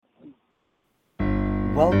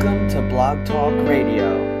Welcome to Blog Talk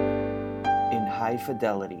Radio in high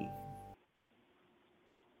fidelity.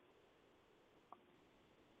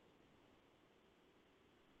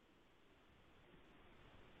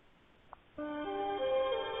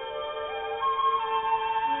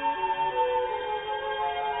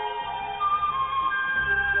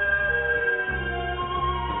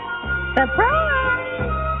 Surprise!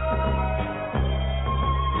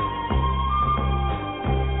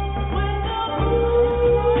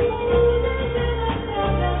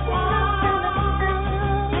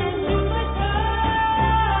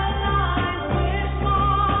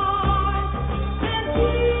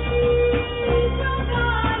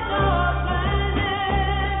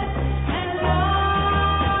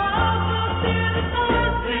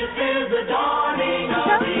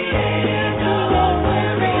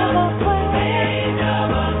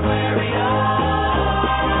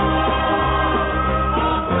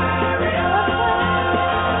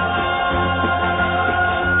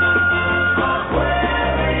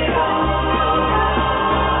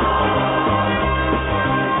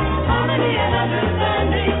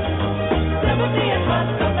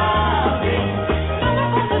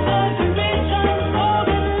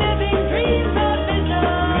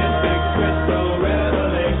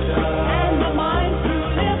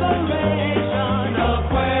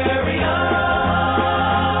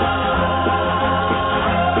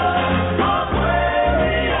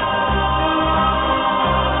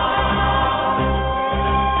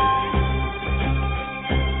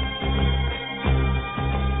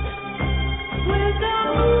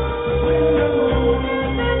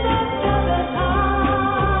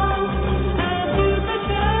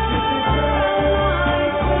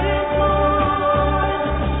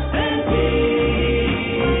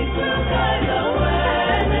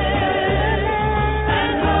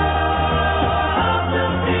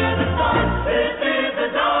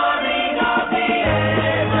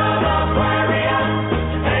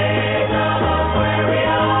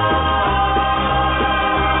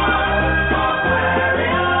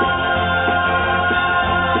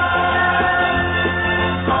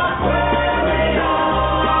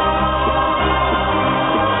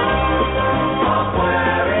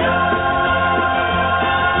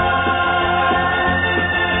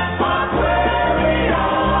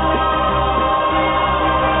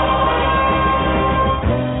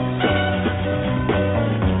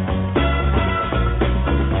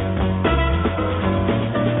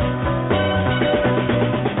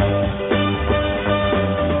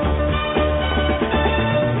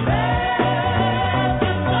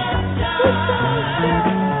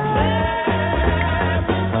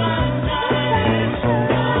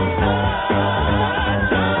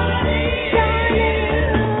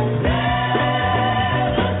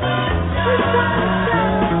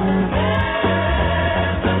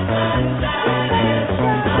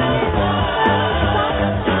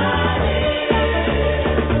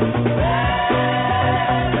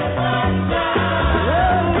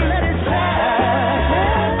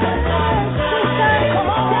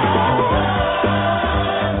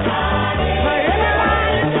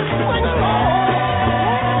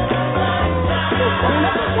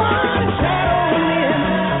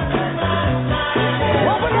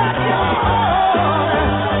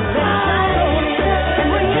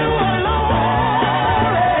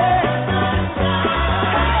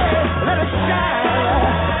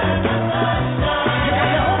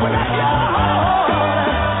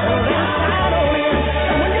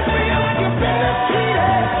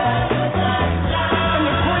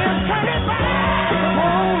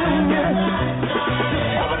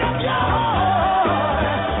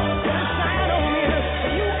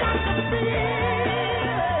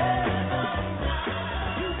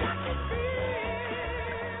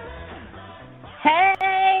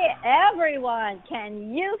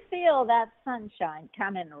 Can you feel that sunshine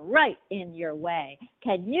coming right in your way?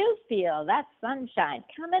 Can you feel that sunshine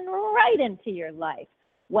coming right into your life?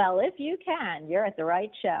 Well, if you can, you're at the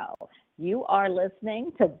right show. You are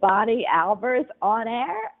listening to Bonnie Albers on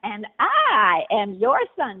air, and I am your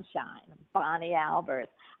sunshine, Bonnie Albers.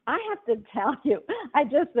 I have to tell you, I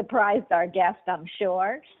just surprised our guest, I'm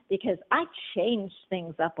sure, because I changed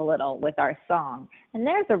things up a little with our song, and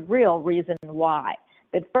there's a real reason why.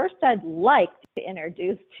 But first, I'd like to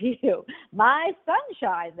introduce to you my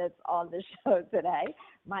sunshine that's on the show today,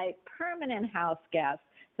 my permanent house guest,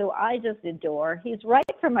 who I just adore. He's right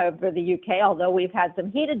from over the UK, although we've had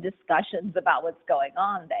some heated discussions about what's going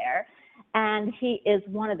on there. And he is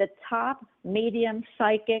one of the top medium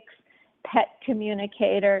psychics, pet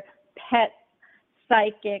communicator, pet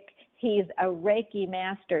psychic. He's a Reiki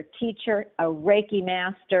master teacher, a Reiki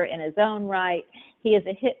master in his own right. He is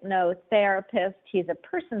a hypnotherapist. He's a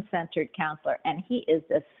person-centered counselor, and he is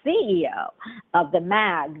the CEO of the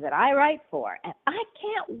mag that I write for. And I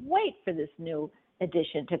can't wait for this new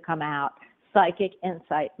edition to come out, Psychic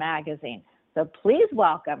Insight Magazine. So please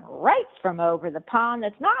welcome, right from over the pond.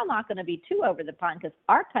 It's not going to be too over the pond because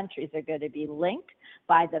our countries are going to be linked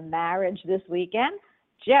by the marriage this weekend,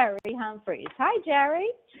 Jerry Humphreys. Hi, Jerry.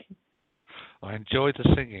 I enjoyed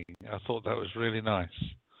the singing. I thought that was really nice.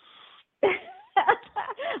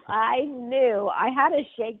 I knew I had to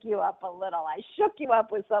shake you up a little. I shook you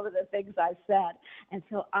up with some of the things I said. And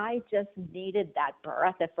so I just needed that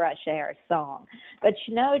breath of fresh air song. But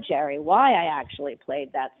you know, Jerry, why I actually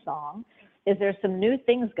played that song is there's some new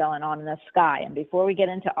things going on in the sky. And before we get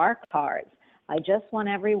into our cards, I just want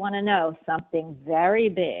everyone to know something very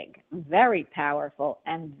big, very powerful,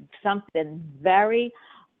 and something very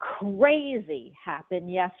crazy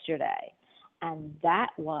happened yesterday. And that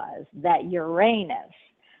was that Uranus,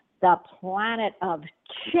 the planet of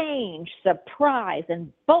change, surprise,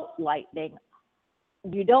 and bolt lightning,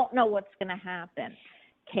 you don't know what's going to happen,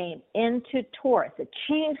 came into Taurus. It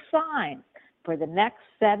changed signs for the next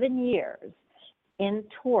 7 years in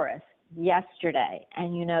Taurus yesterday.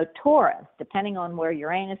 And you know, Taurus, depending on where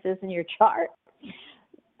Uranus is in your chart,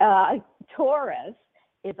 Taurus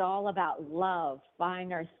is all about love,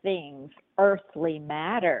 finer things, earthly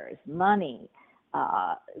matters, money,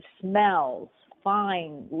 smells,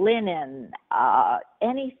 fine linen,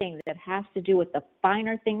 anything that has to do with the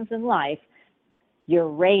finer things in life.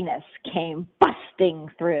 Uranus came busting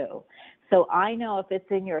through. So I know if it's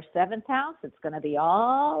in your 7th house, it's going to be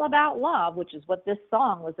all about love, which is what this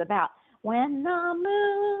song was about. When the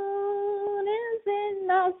moon is in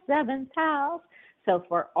the 7th house. So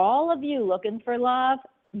for all of you looking for love,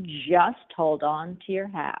 just hold on to your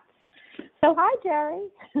hats. So hi, Jerry.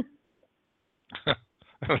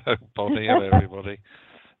 Hello, Bonnie. Hello, everybody.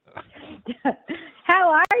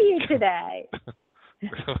 How are you today?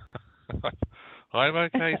 I'm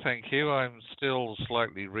okay, thank you. I'm still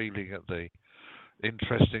slightly reeling at the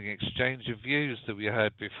interesting exchange of views that we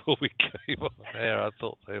had before we came on air. I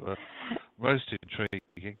thought they were most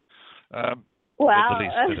intriguing. Well, the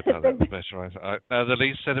least said about that, the better. No, the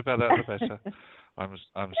least said about that, the better. I'm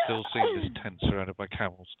still seeing this tent surrounded by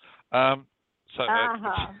camels.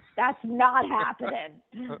 That's not happening.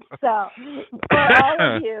 So, for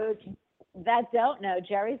all of you that don't know,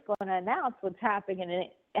 Jerry's going to announce what's happening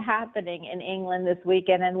in England this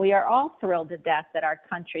weekend, and we are all thrilled to death that our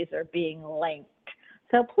countries are being linked.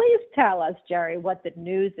 So please tell us, Jerry, what the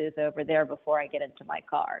news is over there before I get into my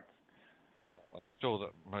cards. I'm sure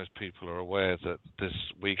that most people are aware that this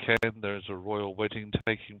weekend there is a royal wedding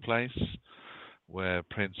taking place where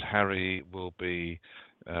Prince Harry will be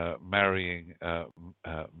marrying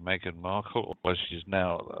Meghan Markle, or she's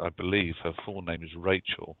now, I believe, her full name is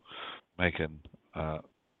Rachel Meghan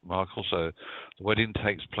Markle. So the wedding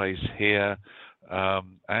takes place here,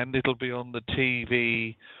 and it'll be on the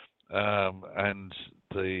TV. And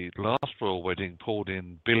the last royal wedding pulled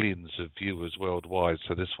in billions of viewers worldwide,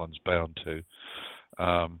 so this one's bound to.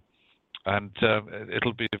 And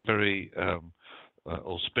it'll be a very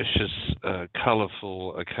auspicious,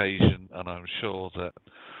 colourful occasion, and I'm sure that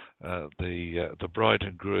the bride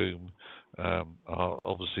and groom are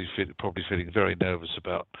obviously probably feeling very nervous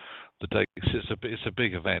about the date. It's a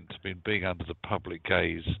big event. I mean, being under the public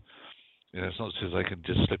gaze, you know, it's not as if they can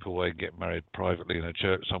just slip away and get married privately in a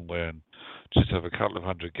church somewhere and just have a couple of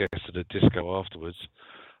hundred guests at a disco afterwards.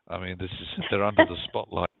 I mean, they're under the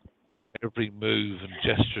spotlight. Every move and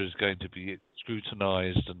gesture is going to be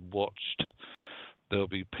scrutinized and watched. There'll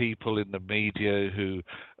be people in the media who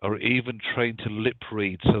are even trained to lip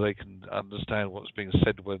read so they can understand what's being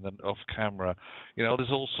said when they're off camera. You know,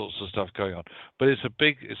 there's all sorts of stuff going on. But it's a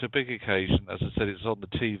big occasion. As I said, it's on the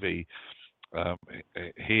TV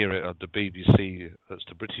here at the BBC. That's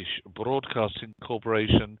the British Broadcasting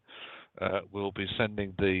Corporation. Will be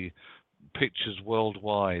sending the pictures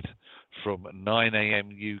worldwide from 9 a.m.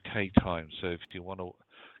 UK time. So if you want to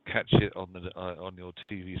catch it on your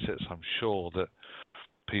TV sets, I'm sure that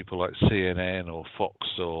people like CNN or Fox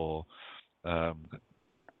or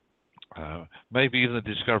maybe even the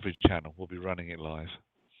Discovery Channel will be running it live.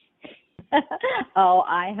 Oh,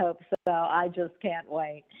 I hope so. I just can't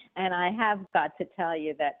wait. And I have got to tell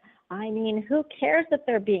you that, I mean, who cares if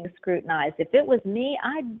they're being scrutinized? If it was me,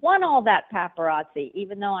 I'd want all that paparazzi,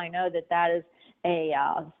 even though I know that is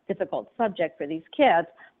a difficult subject for these kids,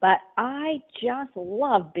 but I just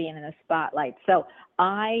love being in the spotlight. So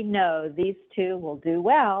I know these two will do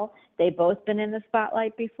well. They've both been in the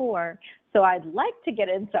spotlight before. So I'd like to get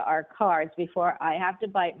into our cards before I have to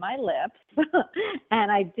bite my lips.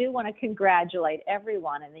 And I do want to congratulate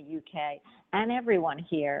everyone in the UK and everyone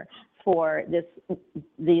here for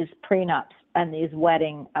these prenups and these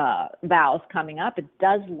wedding vows coming up. It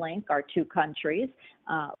does link our two countries.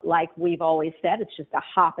 Like we've always said, it's just a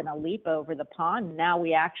hop and a leap over the pond. Now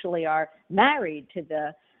we actually are married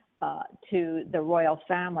to the royal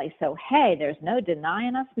family. So, hey, there's no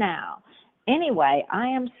denying us now. Anyway, I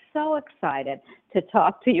am so excited to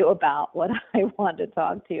talk to you about what I want to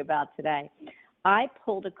talk to you about today. I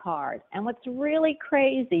pulled a card, and what's really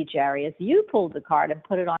crazy, Jerry, is you pulled the card and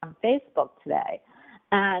put it on Facebook today.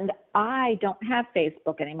 And I don't have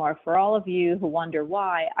Facebook anymore. For all of you who wonder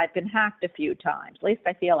why, I've been hacked a few times. At least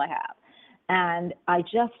I feel I have. And I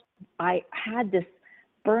had this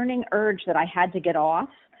burning urge that I had to get off,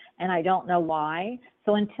 and I don't know why.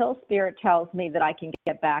 So until Spirit tells me that I can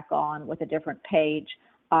get back on with a different page,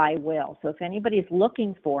 I will. So if anybody's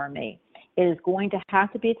looking for me, it is going to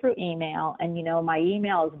have to be through email. And you know, my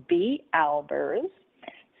email is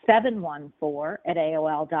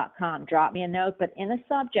balbers714@aol.com. Drop me a note, but in the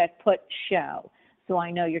subject, put show. So I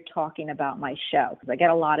know you're talking about my show, because I get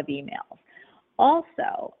a lot of emails.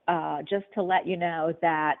 Also, just to let you know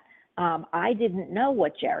that I didn't know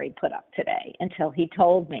what Jerry put up today until he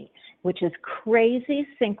told me, which is crazy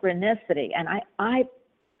synchronicity. And I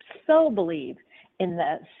so believe in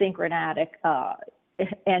the synchronatic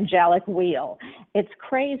angelic wheel. It's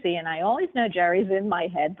crazy, and I always know Jerry's in my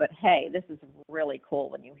head, but hey, this is really cool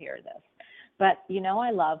when you hear this. But you know, I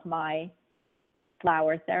love my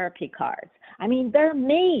flower therapy cards. I mean, they're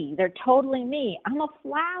me. They're totally me. I'm a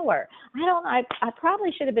flower. I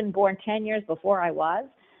probably should have been born 10 years before I was,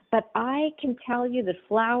 but I can tell you that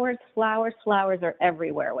flowers are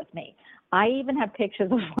everywhere with me. I even have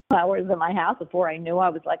pictures of flowers in my house before I knew I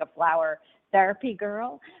was like a flower therapy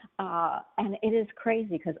girl. And it is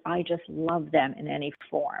crazy because I just love them in any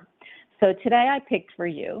form. So today I picked for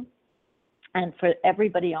you and for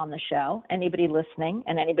everybody on the show, anybody listening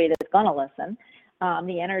and anybody that's going to listen,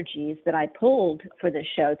 the energies that I pulled for this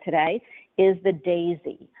show today is the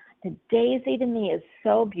daisy. The daisy to me is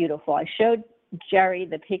so beautiful. I showed Jerry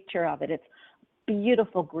the picture of it. It's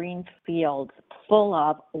beautiful green fields full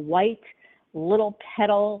of white little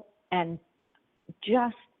petal and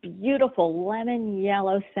just beautiful lemon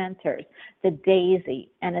yellow centers, the daisy,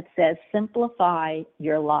 and it says, simplify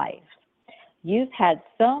your life. You've had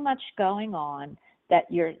so much going on that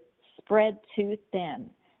you're spread too thin.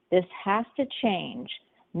 This has to change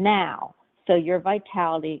now so your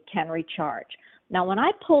vitality can recharge. Now, when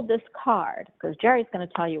I pulled this card, because Jerry's going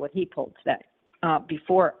to tell you what he pulled today,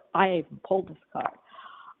 before I even pulled this card,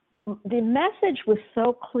 the message was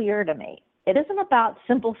so clear to me. It isn't about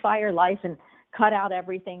simplify your life and cut out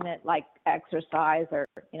everything that like exercise or,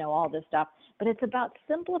 you know, all this stuff, but it's about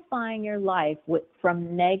simplifying your life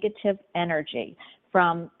from negative energy,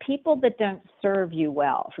 from people that don't serve you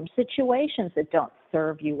well, from situations that don't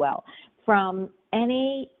serve you well, from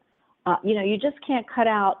any, you just can't cut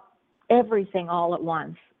out everything all at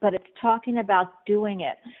once, but it's talking about doing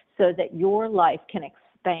it so that your life can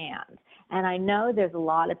expand. And I know there's a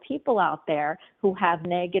lot of people out there who have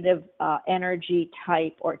negative energy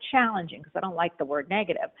type or challenging, because I don't like the word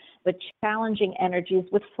negative, but challenging energies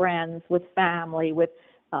with friends, with family, with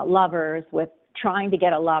lovers, with trying to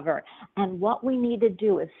get a lover. And what we need to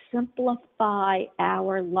do is simplify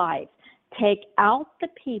our life. Take out the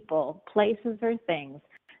people, places, or things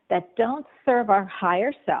that don't serve our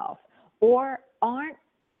higher self or aren't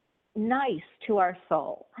nice to our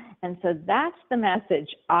soul. And so that's the message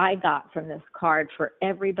I got from this card for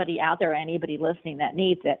everybody out there, anybody listening that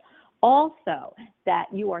needs it. Also, that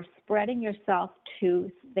you are spreading yourself too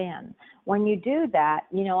thin. When you do that,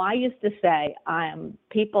 I used to say,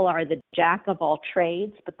 people are the jack of all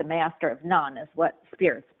trades, but the master of none is what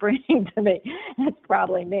Spirit's bringing to me. It's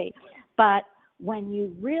probably me. But when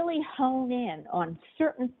you really hone in on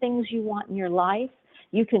certain things you want in your life,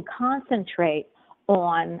 you can concentrate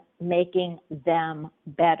on making them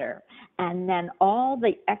better. And then all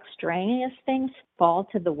the extraneous things fall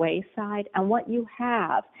to the wayside, and what you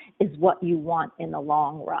have is what you want in the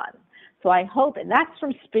long run. So I hope, and that's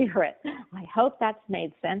from Spirit, I hope that's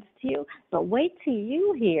made sense to you, but wait till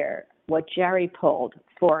you hear what Jerry pulled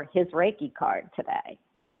for his Reiki card today.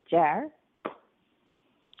 Jer?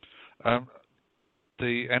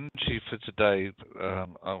 The energy for today,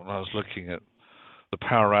 when I was looking at the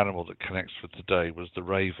power animal that connects with today, was the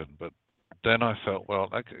raven, but then I felt, well,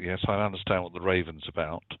 okay, yes, I understand what the Raven's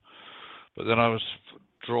about. But then I was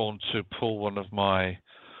drawn to pull one of my,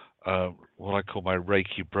 what I call my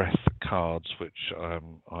Reiki breath cards, which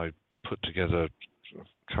I put together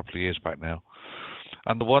a couple of years back now.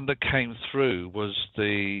 And the one that came through was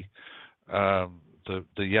the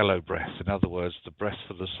yellow breath. In other words, the breath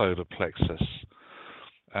of the solar plexus.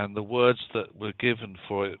 And the words that were given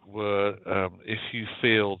for it were, if you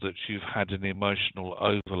feel that you've had an emotional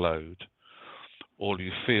overload, or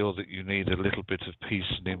you feel that you need a little bit of peace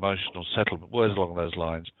and emotional settlement, words along those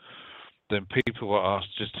lines, then people were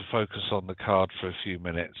asked just to focus on the card for a few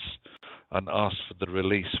minutes and ask for the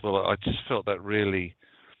release. Well, I just felt that really,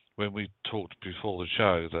 when we talked before the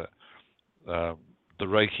show, that the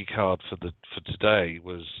Reiki card for today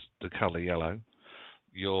was the color yellow.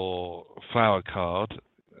 Your flower card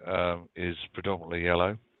is predominantly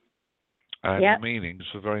yellow, and the meanings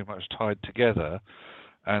were very much tied together.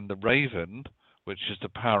 And the Raven, which is the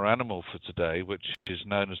power animal for today, which is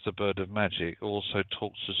known as the bird of magic, also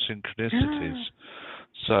talks of synchronicities.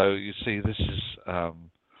 So you see, this is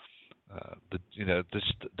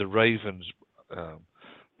the Raven's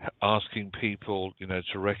asking people,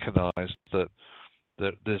 to recognize that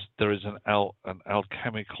there is an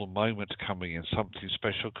alchemical moment coming in. Something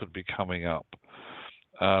special could be coming up.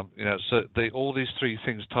 So all these three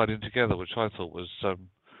things tied in together, which I thought was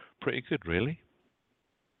pretty good, really.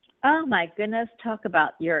 Oh my goodness! Talk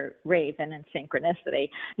about your Raven and synchronicity.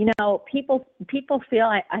 People feel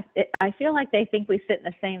I feel like they think we sit in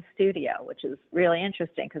the same studio, which is really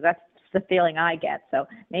interesting because that's the feeling I get. So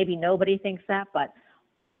maybe nobody thinks that, but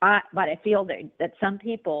I feel that some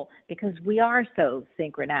people, because we are so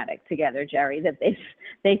synchronatic together, Jerry, that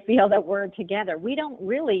they feel that we're together. We don't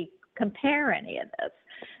really compare any of this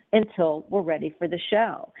until we're ready for the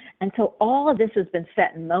show. And so all of this has been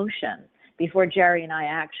set in motion before Jerry and I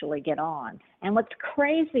actually get on. And what's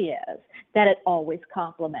crazy is that it always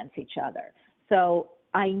complements each other. So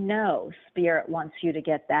I know Spirit wants you to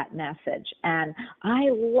get that message. And I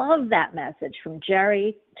love that message from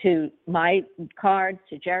Jerry to my cards,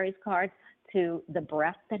 to Jerry's cards, to the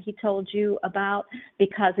breath that he told you about,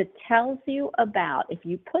 because it tells you about, if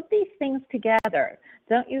you put these things together,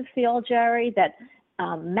 don't you feel, Jerry, that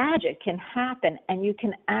magic can happen and you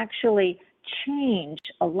can actually change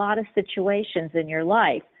a lot of situations in your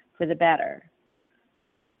life for the better?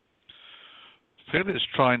 I feel it's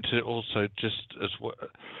trying to also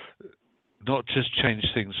not just change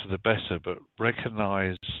things for the better, but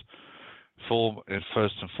recognize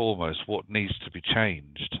first and foremost what needs to be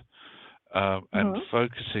changed, and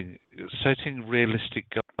setting realistic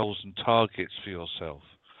goals and targets for yourself.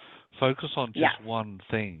 Focus on just one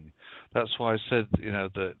thing. That's why I said,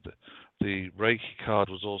 that the Reiki card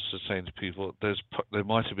was also saying to people, there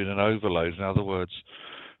might have been an overload. In other words,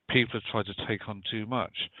 people have tried to take on too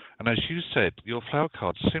much. And as you said, your flower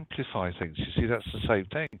cards simplify things. You see, that's the same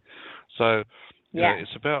thing. So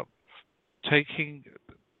it's about taking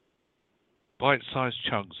bite-sized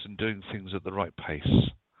chunks and doing things at the right pace.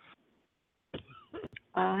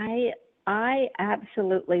 I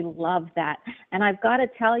absolutely love that. And I've got to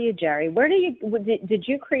tell you, Jerry, did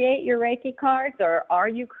you create your Reiki cards, or are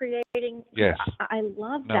you creating? Yes. I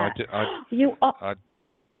love that. I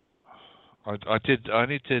did. I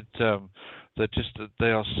only did.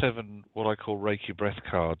 They are 7 what I call Reiki breath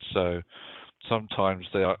cards. So sometimes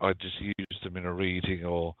I just use them in a reading,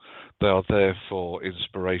 or they are there for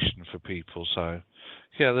inspiration for people. So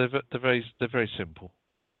yeah, they're very simple,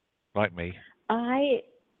 like me.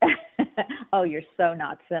 Oh, you're so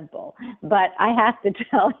not simple. But I have to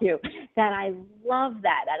tell you that I love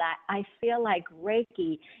that. And I feel like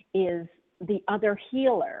Reiki is the other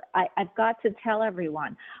healer. I've got to tell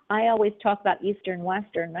everyone, I always talk about Eastern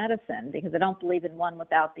Western medicine because I don't believe in one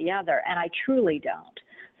without the other, and I truly don't.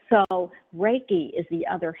 So Reiki is the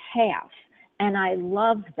other half, and I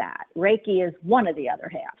love that. Reiki is one of the other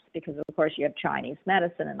halves because, of course, you have Chinese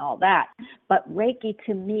medicine and all that. But Reiki,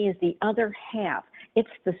 to me, is the other half. It's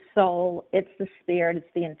the soul, it's the spirit, it's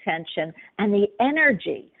the intention, and the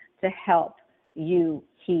energy to help you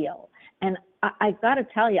heal. And I've got to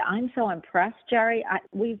tell you, I'm so impressed, Jerry.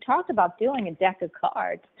 We've talked about doing a deck of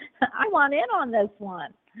cards. I want in on this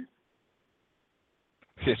one.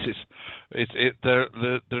 They're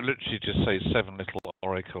literally just say 7 little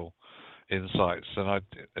oracle insights, and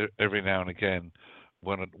every now and again,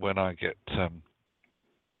 when I get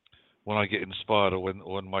inspired, or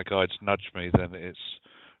when my guides nudge me, then it's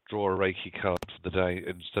draw a Reiki card for the day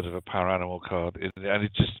instead of a power animal card, and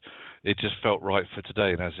it just felt right for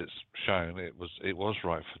today. And as it's shown, it was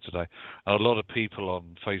right for today. And a lot of people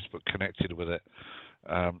on Facebook connected with it,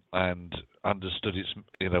 and understood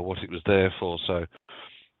what it was there for. So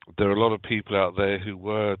there are a lot of people out there who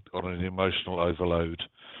were on an emotional overload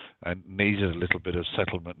and needed a little bit of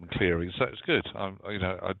settlement and clearing. So it's good.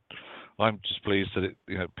 I'm just pleased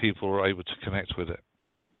that people were able to connect with it.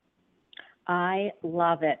 I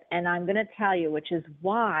love it. And I'm going to tell you, which is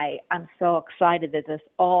why I'm so excited that this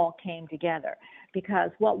all came together. Because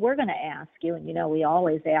what we're going to ask you, and we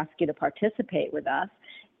always ask you to participate with us,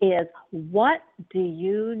 is what do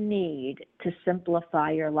you need to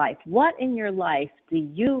simplify your life? What in your life do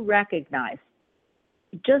you recognize?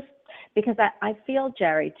 Just because I feel,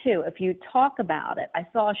 Jerry, too, if you talk about it, I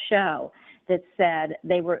saw a show that said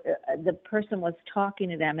the person was talking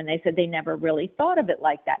to them and they said they never really thought of it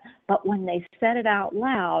like that. But when they said it out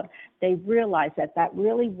loud, they realized that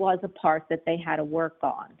really was a part that they had to work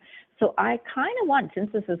on. So I kind of want,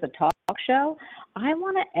 since this is a talk show, I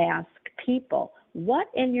want to ask people, what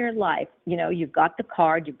in your life, you've got the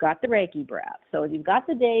card, you've got the Reiki breath. So you've got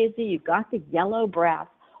the daisy, you've got the yellow breath.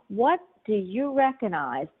 What do you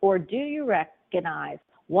recognize, or do you recognize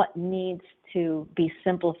what needs to be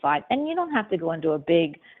simplified? And you don't have to go into a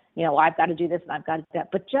big, I've got to do this and I've got to do that,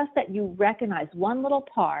 but just that you recognize one little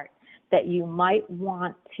part that you might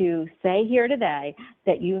want to say here today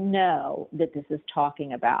that that this is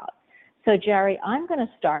talking about. So, Jerry, I'm going to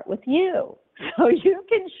start with you so you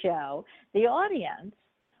can show the audience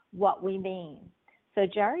what we mean. So,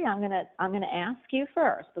 Jerry, I'm going to ask you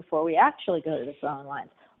first before we actually go to the phone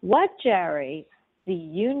lines. What, Jerry, do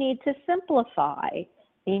you need to simplify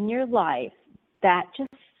in your life, that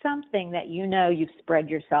just something that you've spread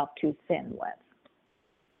yourself too thin with?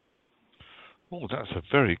 Oh, that's a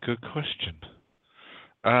very good question.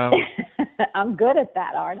 I'm good at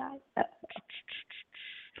that, aren't I?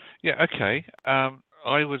 Yeah, okay.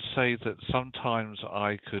 I would say that sometimes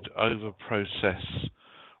I could over-process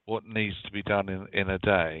what needs to be done in a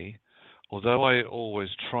day, although I always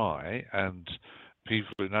try, and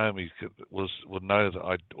people who know me will know that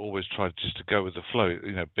I always try just to go with the flow,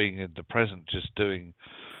 being in the present, just doing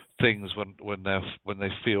things when they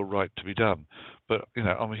feel right to be done. But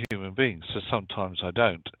I'm a human being, so sometimes I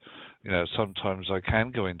don't. Sometimes I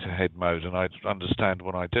can go into head mode, and I understand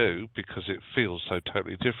when I do because it feels so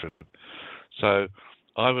totally different. So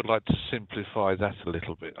I would like to simplify that a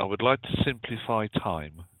little bit. I would like to simplify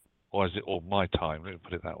time, or my time. Let me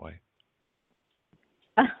put it that way.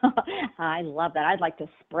 I love that. I'd like to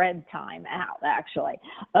spread time out, actually.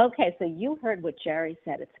 Okay, so you heard what Jerry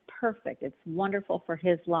said. It's perfect. It's wonderful for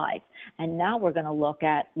his life. And now we're going to look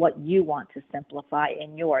at what you want to simplify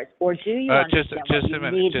in yours. Or do you understand what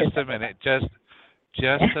you need to simplify? Just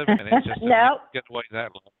a minute. No. Get away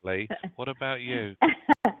that lightly. What about you?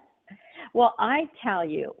 Well, I tell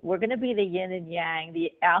you, we're going to be the yin and yang,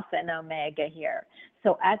 the alpha and omega here.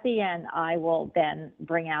 So at the end, I will then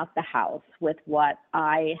bring out the house with what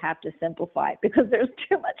I have to simplify because there's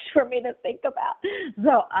too much for me to think about.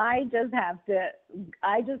 So I just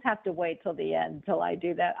have to wait till the end till I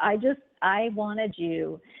do that. I wanted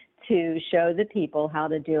you to show the people how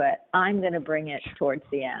to do it. I'm going to bring it towards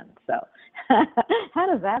the end. So how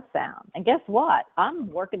does that sound? And guess what? I'm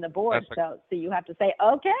working the board, so you have to say,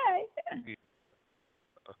 okay.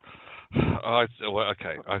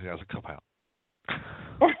 Okay, I think that's a cop-out.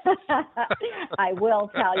 I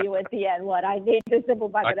will tell you at the end what I need to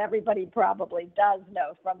simplify, but everybody probably does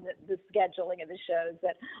know from the scheduling of the shows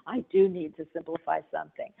that I do need to simplify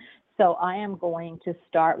something. So I am going to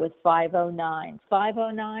start with 509.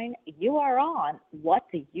 509, you are on. What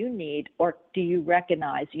do you need, or do you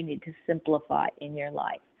recognize you need to simplify in your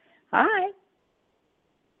life? Hi.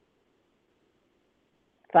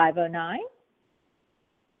 509.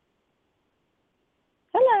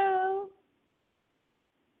 Hello.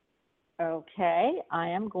 Okay, I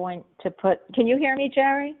am going to can you hear me,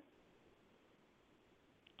 Jerry?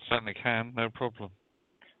 Certainly can, no problem.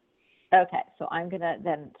 Okay, so I'm going to,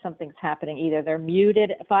 then something's happening. Either they're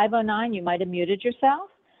muted. 509, you might have muted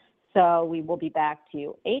yourself. So we will be back to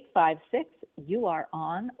you. 856, you are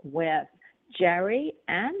on with Jerry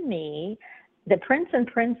and me, the Prince and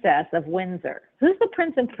Princess of Windsor. Who's the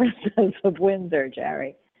Prince and Princess of Windsor,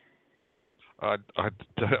 Jerry? I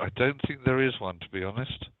don't think there is one, to be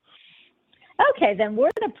honest. Okay, then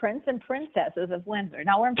we're the Prince and Princesses of Windsor.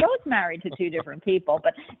 Now, we're both married to two different people,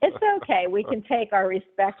 but it's okay. We can take our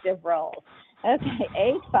respective roles. Okay,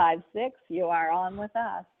 856, you are on with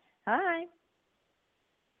us. Hi.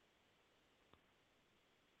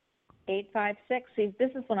 856, see,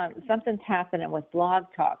 this is when something's happening with Blog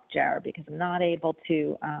Talk, Jared, because I'm not able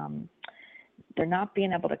to, they're not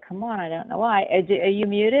being able to come on. I don't know why. Are you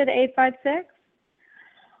muted, 856?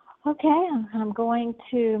 Okay, I'm going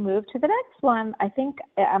to move to the next one. I think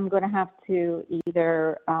I'm going to have to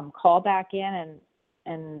either call back in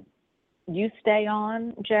and you stay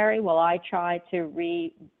on, Jerry, while I try to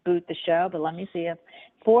reboot the show. But let me see if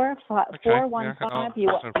 415.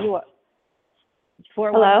 You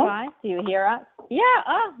 415. Do you hear us? Yeah.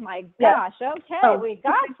 Oh my gosh. Yeah. Okay, we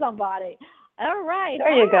got somebody. All right.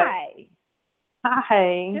 There you go.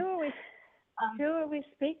 Hi. Who are we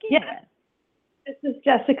speaking with? This is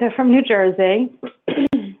Jessica from New Jersey.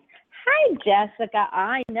 Hi, Jessica.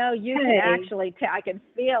 I know you can actually, I can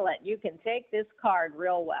feel it. You can take this card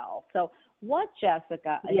real well. So what,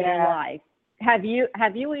 Jessica, in your life, have you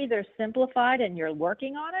either simplified and you're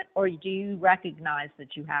working on it, or do you recognize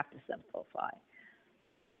that you have to simplify?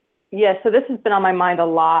 Yeah, so this has been on my mind a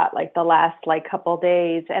lot, like the last couple of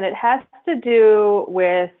days, and it has to do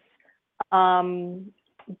with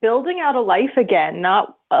building out a life again.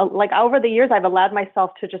 Not like over the years, I've allowed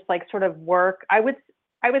myself to just sort of work. I would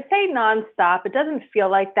say nonstop. It doesn't feel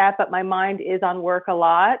like that, but my mind is on work a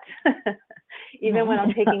lot, even when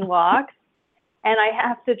I'm taking walks. And I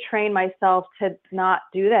have to train myself to not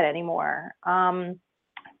do that anymore,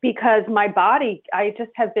 because my body, I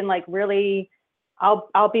just have been really,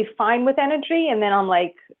 I'll be fine with energy, and then I'm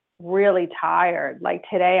really tired. Like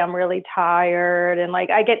today I'm really tired, and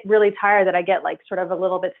I get really tired that I get sort of a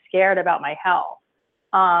little bit scared about my health.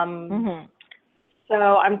 So I'm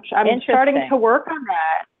starting to work on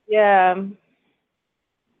that. Yeah.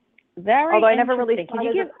 Very Although I never really interesting.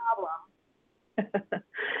 thought it was a problem.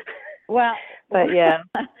 Well, but yeah.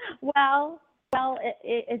 Well,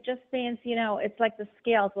 it just means, it's like the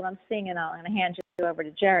scales, what I'm seeing, and I'm going to hand you over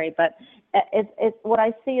to Jerry, but it's what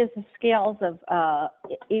I see is the scales of,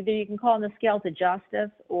 either you can call them the scales of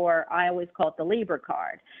justice, or I always call it the Libra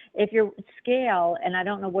card. If your scale, and I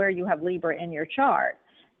don't know where you have Libra in your chart,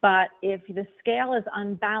 but if the scale is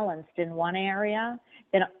unbalanced in one area,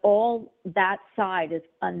 then all that side is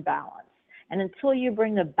unbalanced. And until you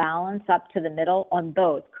bring the balance up to the middle on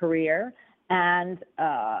both career and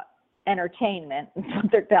entertainment, is what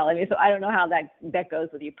they're telling me. So I don't know how that goes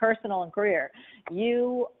with you, personal and career.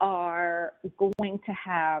 You are going to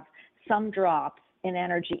have some drops in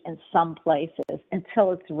energy in some places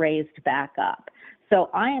until it's raised back up. So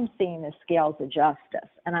I am seeing the scales of justice,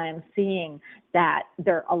 and I am seeing that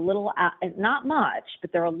they're a little out, not much,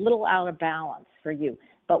 but they're a little out of balance for you.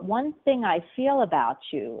 But one thing I feel about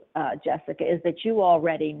you, Jessica, is that you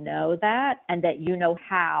already know that, and that you know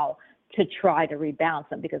how to try to rebalance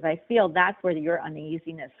them, because I feel that's where your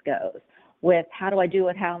uneasiness goes with, how do I do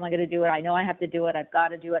it? How am I going to do it? I know I have to do it. I've got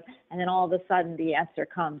to do it. And then all of a sudden the answer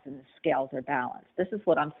comes and the scales are balanced. This is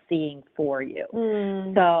what I'm seeing for you.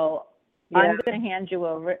 So I'm going to hand you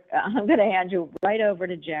over. I'm going to hand you right over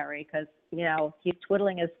to Jerry, because, he's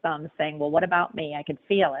twiddling his thumbs saying, well, what about me? I can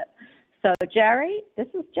feel it. So, Jerry, this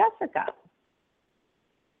is Jessica.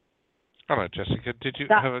 Hello, Jessica. Did you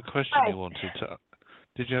have a question you wanted to?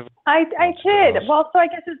 Did you have? I did. Well, so I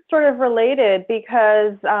guess it's sort of related,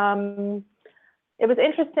 because it was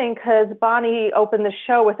interesting because Bonnie opened the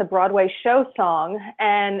show with a Broadway show song,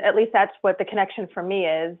 and at least that's what the connection for me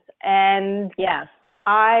is. And yes,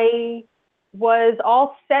 I was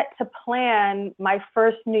all set to plan my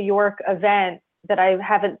first New York event that I've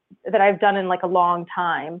done in a long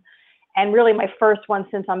time. And really my first one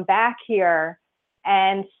since I'm back here.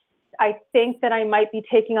 And I think that I might be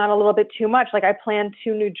taking on a little bit too much. I planned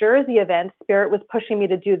 2 New Jersey events. Spirit was pushing me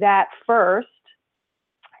to do that first.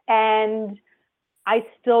 And I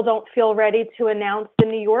still don't feel ready to announce the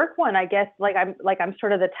New York one. I guess I'm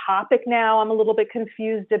sort of the topic now I'm a little bit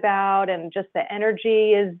confused about, and just the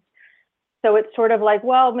energy is, so it's sort of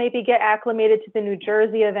well, maybe get acclimated to the New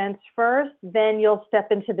Jersey events first, then you'll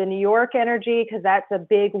step into the New York energy, because that's a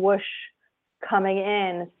big whoosh coming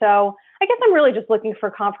in. So I guess I'm really just looking for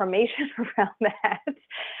confirmation around that.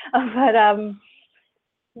 But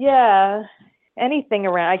yeah, anything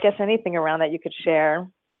around that you could share.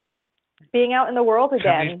 Being out in the world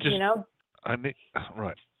again,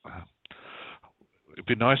 Right. It'd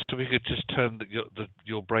be nice if we could just turn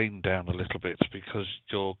your brain down a little bit, because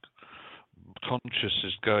your conscious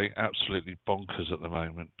is going absolutely bonkers at the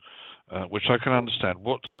moment, which I can understand.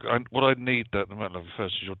 What I need at the moment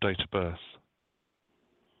first is your date of birth.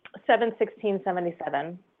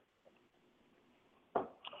 7/16/77.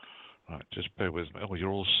 Right, just bear with me. Oh,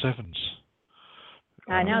 you're all 7s.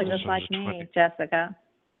 I know, just like me, 20. Yeah, Jessica.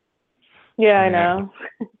 I know.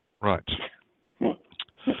 Right. The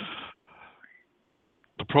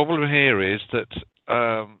problem here is that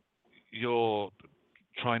you're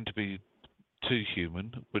trying to be too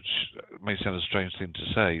human, which may sound a strange thing to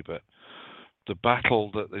say, but the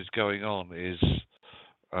battle that is going on is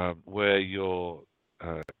where your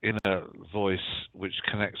inner voice, which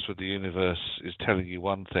connects with the universe, is telling you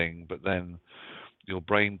one thing, but then your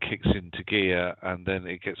brain kicks into gear and then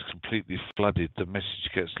it gets completely flooded. The message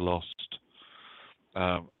gets lost.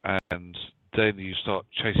 And then you start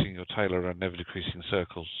chasing your tail around never-decreasing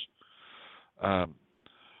circles.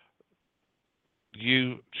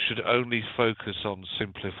 You should only focus on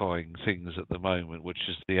simplifying things at the moment, which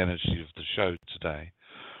is the energy of the show today.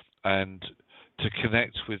 And to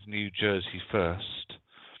connect with New Jersey first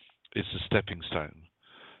is a stepping stone.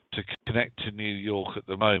 To connect to New York at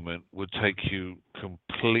the moment would take you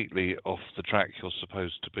completely off the track you're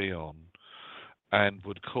supposed to be on, and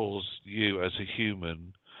would cause you as a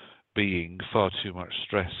human being far too much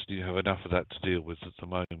stress. You have enough of that to deal with at the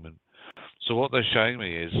moment. So what they're showing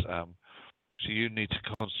me is so you need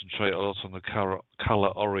to concentrate a lot on the color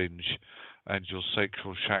orange and your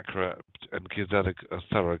sacral chakra and give that a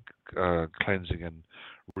thorough cleansing and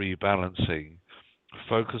rebalancing.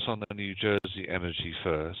 Focus on the New Jersey energy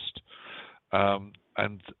first,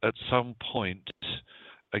 and at some point,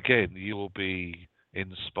 again, you will be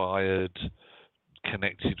inspired,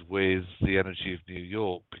 connected with the energy of New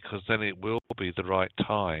York, because then it will be the right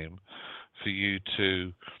time for you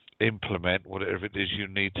to implement whatever it is you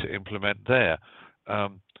need to implement there.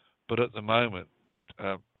 But at the moment,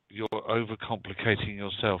 you're overcomplicating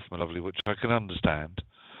yourself, my lovely, which I can understand.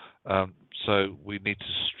 So we need to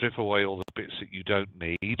strip away all the bits that you don't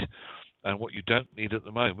need, and what you don't need at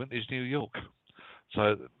the moment is New York.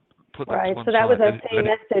 So put that to one so that side. was that same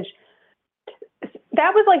message.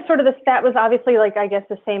 That was like sort of that was obviously like, I guess,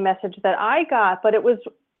 the same message that I got, but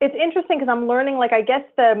it's interesting because I'm learning, like, I guess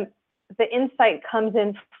the insight comes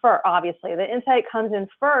in first, obviously. The insight comes in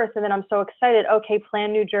first, and then I'm so excited, okay,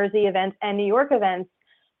 plan New Jersey events and New York events,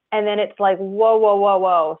 and then it's like,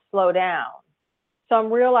 whoa, slow down. So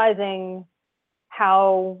I'm realizing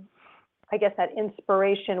how, I guess, that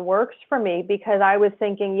inspiration works for me, because I was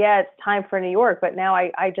thinking, yeah, it's time for New York, but now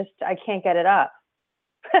I can't get it up.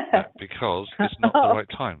 Because it's not the right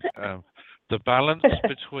time. The balance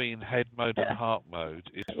between head mode and heart mode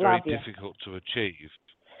is very difficult to achieve.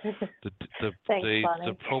 The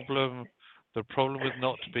problem with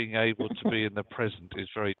not being able to be in the present is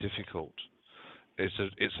very difficult.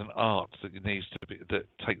 It's an art that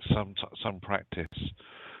takes some practice.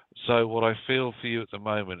 So what I feel for you at the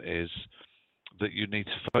moment is that you need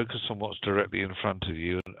to focus on what's directly in front of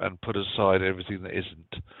you and put aside everything that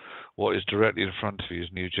isn't. What is directly in front of you is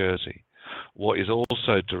New Jersey. What is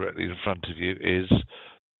also directly in front of you is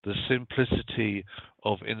the simplicity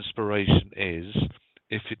of inspiration is,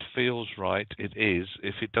 if it feels right, it is.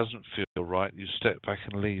 If it doesn't feel right, you step back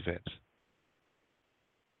and leave it.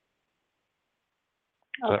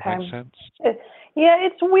 Does that make sense? Yeah,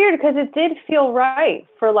 it's weird because it did feel right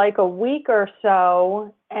for like a week or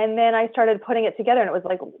so, and then I started putting it together and it was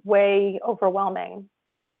like way overwhelming.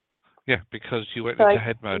 Yeah, because you went into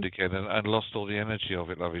head mode again and lost all the energy of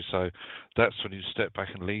it, lovey. So that's when you step back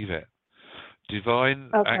and leave it.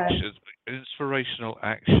 Divine action, inspirational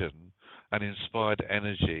action and inspired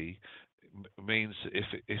energy means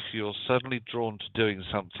if you're suddenly drawn to doing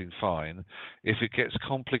something, fine. If it gets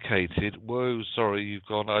complicated, whoa, sorry, you've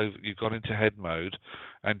gone into head mode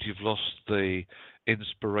and you've lost the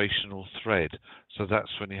inspirational thread. So that's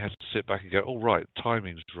when you have to sit back and go, oh right,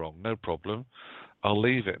 timing's wrong, no problem. I'll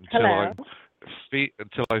leave it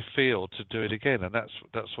until I feel to do it again, and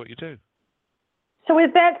that's what you do. So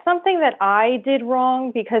is that something that I did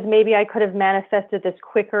wrong? Because maybe I could have manifested this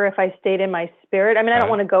quicker if I stayed in my spirit. I mean, I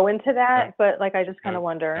don't want to go into that, but like I just kind of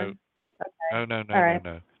wonder.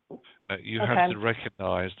 No. You have to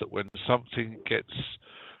recognize that when something gets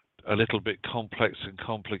a little bit complex and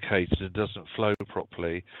complicated and doesn't flow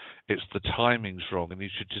properly, it's the timing's wrong, and you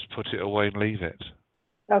should just put it away and leave it.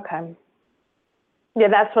 Okay. Yeah,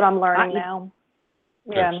 that's what I'm learning now.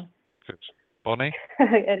 Yeah. Good. Bonnie?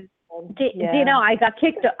 Do you know, I got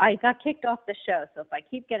kicked off the show, so if I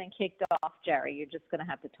keep getting kicked off, Jerry, you're just going to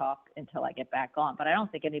have to talk until I get back on. But I don't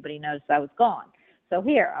think anybody noticed I was gone. So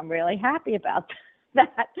here, I'm really happy about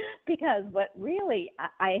that, because what really,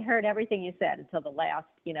 I heard everything you said until the last,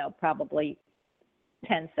 probably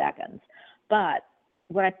 10 seconds. But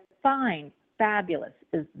what I find fabulous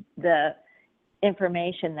is the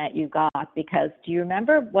information that you got, because do you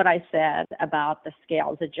remember what I said about the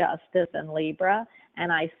scales of justice and Libra?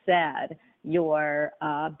 And I said your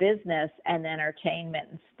business and entertainment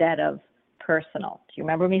instead of personal. Do you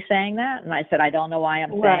remember me saying that? And I said, I don't know why I'm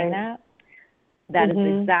saying that. That is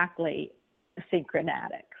exactly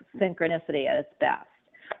synchronicity at its best.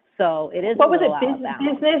 So it is. What was it?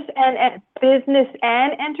 Business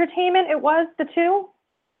and entertainment. It was the two.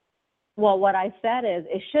 Well, what I said is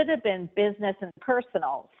it should have been business and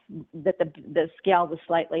personal, that the scale was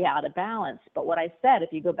slightly out of balance. But what I said,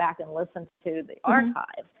 if you go back and listen to the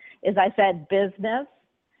archive, is I said business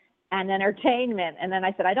and entertainment. And then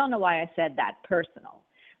I said, I don't know why I said that, personal.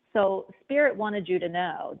 So Spirit wanted you to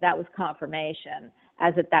know that was confirmation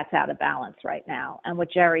as that that's out of balance right now. And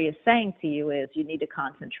what Jerry is saying to you is you need to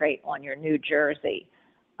concentrate on your New Jersey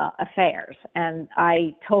affairs. And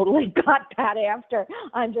I totally got that after.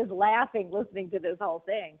 I'm just laughing listening to this whole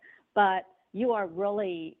thing. But you are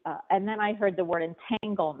really, and then I heard the word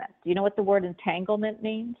entanglement. Do you know what the word entanglement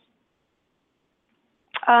means?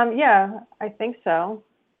 Yeah, I think so.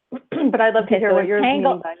 But I'd love to hear what yours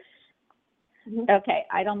means by. Okay,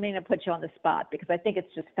 I don't mean to put you on the spot because I think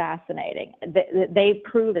it's just fascinating. They've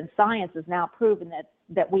proven, science has now proven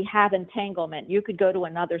that we have entanglement. You could go to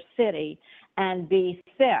another city and be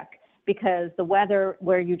sick because the weather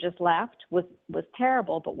where you just left was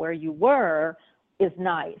terrible, but where you were is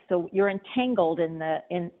nice. So you're entangled in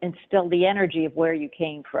still the energy of where you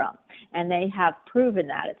came from. And they have proven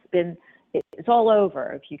that. It's all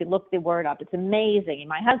over. If you can look the word up, it's amazing. And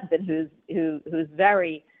my husband, who's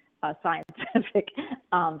very scientific,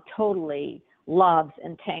 totally loves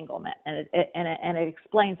entanglement, and it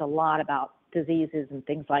explains a lot about diseases and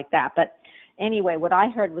things like that. But anyway, what I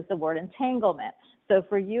heard was the word entanglement. So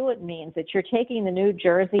for you, it means that you're taking the New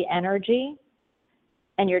Jersey energy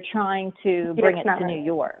and you're trying to bring it to New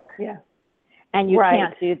York. Yeah. And you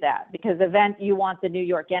can't do that because you want the New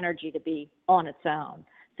York energy to be on its own.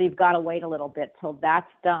 So you've got to wait a little bit till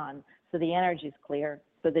that's done so the energy's clear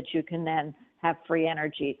so that you can then have free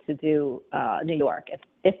energy to do New York,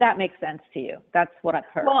 if that makes sense to you. That's what I've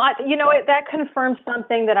heard. Well, that confirms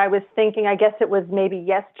something that I was thinking, I guess it was maybe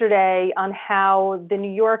yesterday, on how the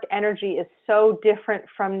New York energy is so different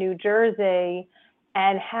from New Jersey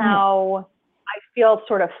and how I feel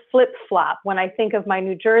sort of flip-flop when I think of my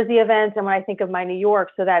New Jersey events and when I think of my New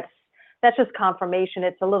York. So that's just confirmation.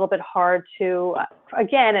 It's a little bit hard to,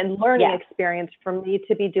 again, and learning experience for me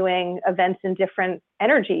to be doing events in different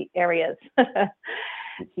energy areas. So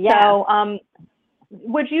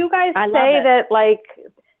would you guys say that like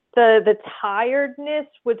the tiredness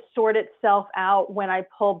would sort itself out when I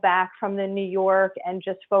pull back from the New York and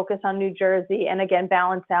just focus on New Jersey and again,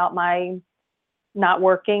 balance out my not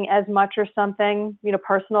working as much or something,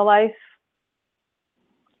 personal life?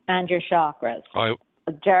 And your chakras.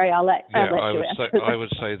 Jerry, I'll let you answer. I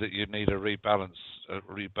would say that you need a rebalance,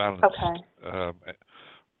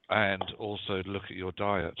 and also look at your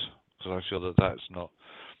diet, because I feel that that's not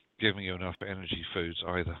giving you enough energy foods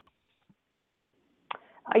either.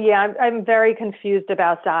 Yeah, I'm very confused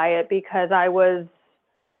about diet because I was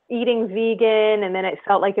eating vegan and then it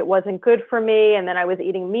felt like it wasn't good for me, and then I was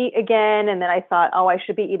eating meat again, and then I thought, oh, I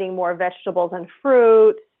should be eating more vegetables and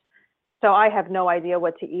fruit. So I have no idea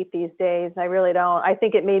what to eat these days. I really don't. I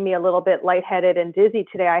think it made me a little bit lightheaded and dizzy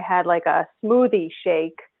today. I had like a smoothie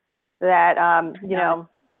shake that,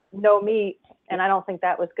 no meat. And I don't think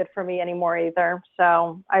that was good for me anymore either.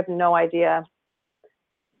 So I have no idea.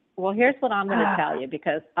 Well, here's what I'm going to tell you,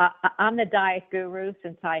 because I'm the diet guru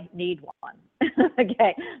since I need one.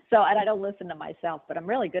 Okay. So, and I don't listen to myself, but I'm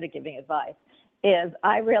really good at giving advice, is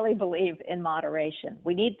I really believe in moderation.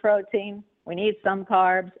 We need protein. We need some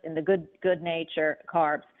carbs in the good nature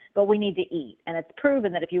carbs, but we need to eat. And it's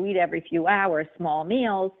proven that if you eat every few hours, small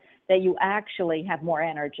meals, that you actually have more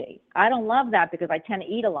energy. I don't love that because I tend to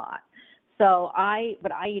eat a lot. But I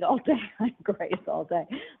eat all day. I graze all day.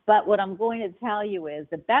 But what I'm going to tell you is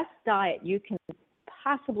the best diet you can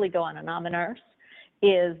possibly go on, and I'm a nurse,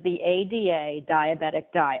 is the ADA diabetic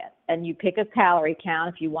diet. And you pick a calorie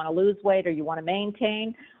count if you want to lose weight or you want to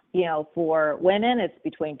maintain. For women, it's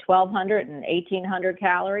between 1,200 and 1,800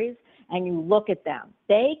 calories, and you look at them.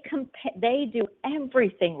 They do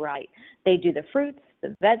everything right. They do the fruits,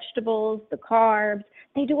 the vegetables, the carbs.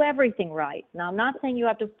 They do everything right. Now, I'm not saying you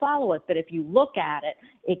have to follow it, but if you look at it,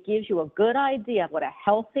 it gives you a good idea of what a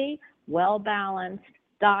healthy, well-balanced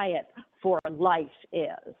diet for life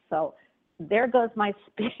is. So there goes my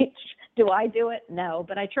speech. Do I do it? No,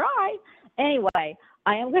 but I try. Anyway,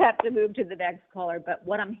 I am going to have to move to the next caller, but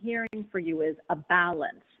what I'm hearing for you is a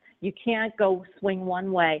balance. You can't go swing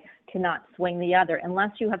one way to not swing the other unless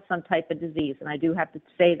you have some type of disease, and I do have to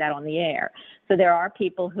say that on the air. So there are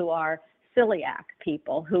people who are celiac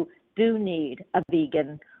people who do need a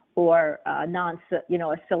vegan or a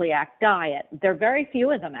celiac diet. There are very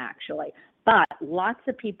few of them actually, but lots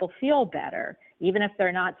of people feel better, even if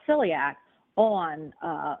they're not celiac, on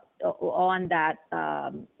that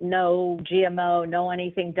no GMO, no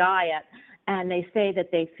anything diet, and they say that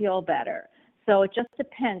they feel better. So it just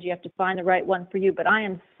depends. You have to find the right one for you. But I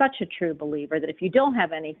am such a true believer that if you don't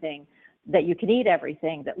have anything, that you can eat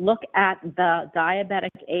everything, that look at the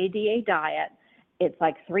diabetic ADA diet. It's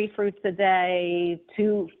like 3 fruits a day,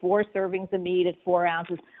 4 servings of meat at 4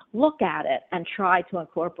 ounces. Look at it and try to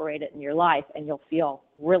incorporate it in your life, and you'll feel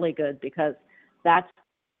really good, because that's...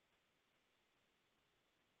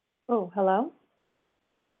 Oh, hello?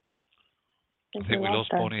 I think we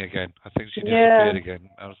lost Bonnie again. I think she disappeared again,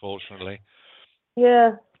 unfortunately.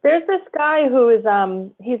 Yeah. There's this guy who is,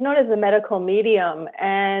 he's known as a medical medium,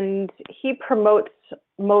 and he promotes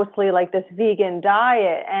mostly like this vegan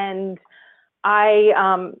diet. And I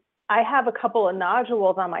have a couple of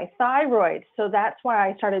nodules on my thyroid, so that's why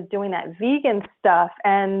I started doing that vegan stuff,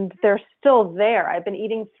 and they're still there. I've been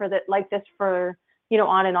eating like this for,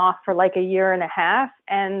 on and off for like a year and a half,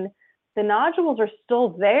 and the nodules are still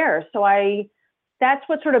there. So that's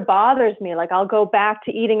what sort of bothers me. Like, I'll go back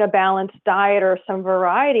to eating a balanced diet or some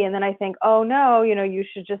variety, and then I think, oh no, you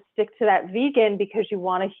should just stick to that vegan because you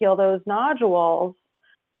want to heal those nodules.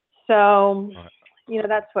 So,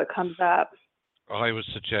 that's what comes up. I would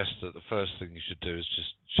suggest that the first thing you should do is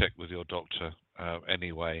just check with your doctor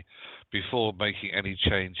anyway, before making any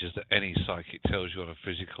changes that any psychic tells you on a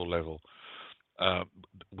physical level.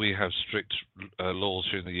 We have strict laws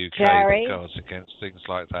here in the UK that guards against things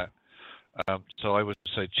like that. So I would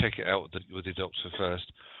say check it out with your doctor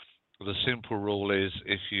first. The simple rule is,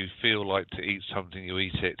 if you feel like to eat something, you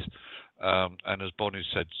eat it. And as Bonnie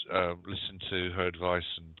said, listen to her advice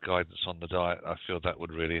and guidance on the diet. I feel that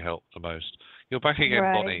would really help the most. You're back again,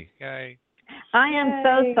 Bonnie. Yay. I am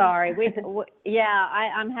so sorry.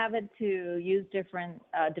 I'm having to use different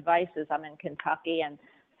devices. I'm in Kentucky, and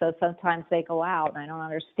so sometimes they go out, and I don't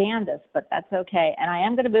understand this, but that's okay. And I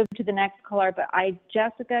am going to move to the next caller, but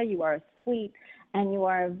Jessica, you are sweet, and you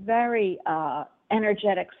are a very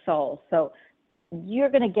energetic soul. So you're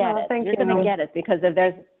going to get it. You're going to get it, because if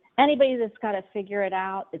there's anybody that's got to figure it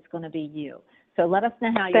out, it's going to be you. So let us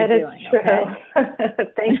know how you're doing. That is true.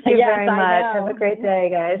 Okay? Thank you very much. Have a great day,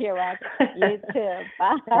 guys. You're welcome. You too.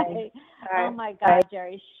 Bye. Right. Oh my God,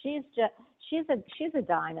 Jerry, she's a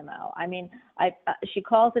dynamo. I mean, she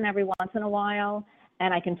calls in every once in a while,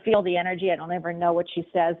 and I can feel the energy. I don't ever know what she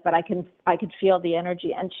says, but I can feel the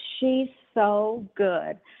energy, and she's so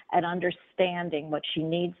good at understanding what she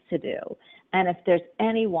needs to do. And if there's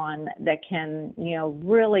anyone that can,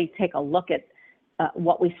 really take a look at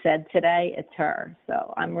what we said today, it's her.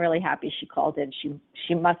 So I'm really happy she called in.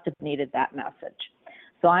 She must have needed that message.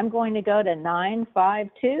 So I'm going to go to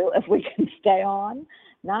 952, if we can stay on.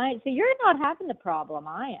 So you're not having the problem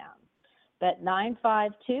I am. But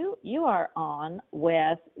 952, you are on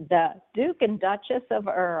with the Duke and Duchess of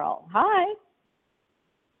Earl. Hi.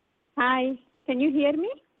 Hi. Can you hear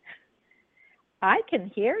me? I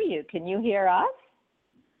can hear you. Can you hear us?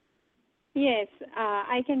 Yes,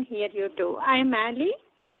 I can hear you too. I'm Allie.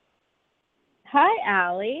 Hi,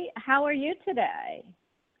 Allie. How are you today?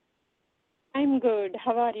 I'm good.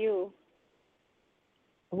 How are you?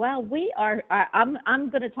 Well, we are. I'm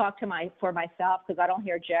going to talk for myself, because I don't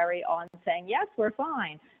hear Jerry on saying yes, we're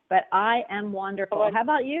fine. But I am wonderful. How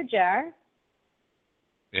about you, Jer?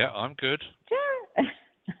 Yeah, I'm good. Jer.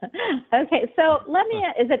 Okay, so let me.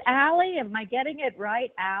 Is it Allie? Am I getting it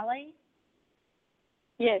right, Allie?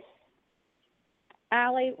 Yes.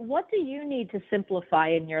 Allie, what do you need to simplify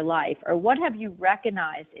in your life, or what have you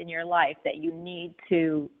recognized in your life that you need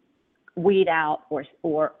to weed out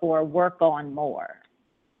or work on more?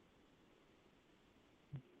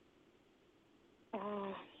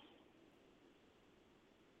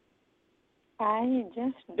 I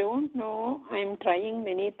just don't know. I'm trying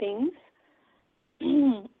many things,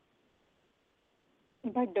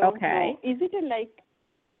 but don't know. Is it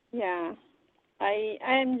yeah? I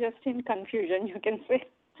am just in confusion, you can say.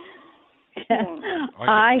 Yeah. Can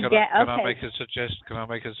I make a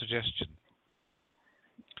suggestion?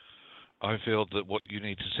 I feel that what you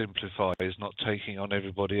need to simplify is not taking on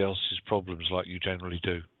everybody else's problems like you generally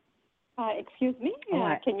do. Excuse me?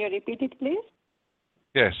 Can you repeat it, please?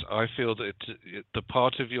 Yes, I feel that the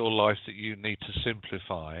part of your life that you need to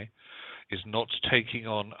simplify is not taking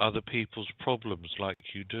on other people's problems like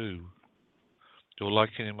you do. You're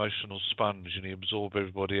like an emotional sponge, and you absorb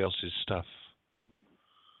everybody else's stuff.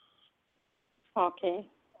 Okay.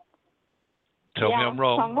 Tell me I'm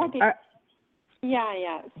wrong. Somewhat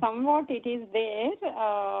somewhat it is there.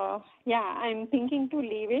 I'm thinking to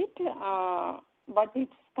leave it, but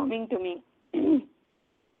it's coming to me.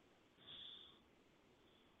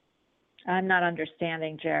 I'm not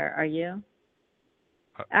understanding, Jer. Are you?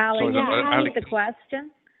 Allie, can you repeat the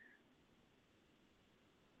question?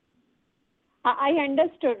 I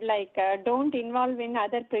understood, like, don't involve in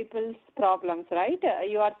other people's problems, right?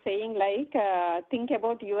 You are saying, like, think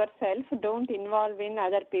about yourself, don't involve in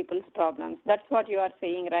other people's problems. That's what you are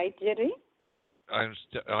saying, right, Jerry?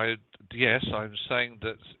 Yes, I'm saying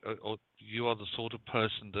that you are the sort of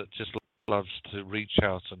person that just loves to reach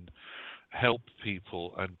out and help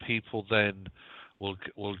people, and people then will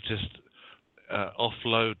just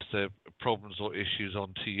offload their problems or issues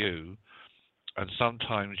onto you. And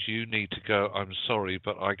sometimes you need to go, I'm sorry,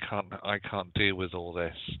 but I can't deal with all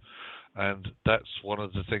this. And that's one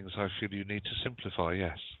of the things I feel you need to simplify.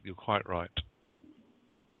 Yes, you're quite right.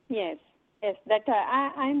 Yes, that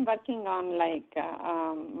I'm working on, like,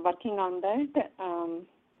 working on that.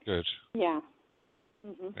 Good. Yeah.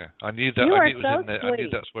 Mm-hmm. Yeah, I knew that. You I are knew it was so in there. sweet. I knew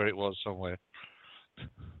that's where it was somewhere.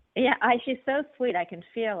 Yeah, she's so sweet. I can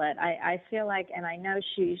feel it. I feel like, and I know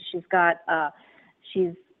she's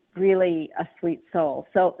really a sweet soul.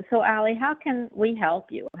 So Allie, how can we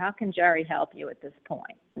help you? How can Jerry help you at this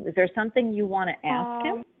point? Is there something you want to ask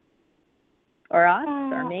him, or us,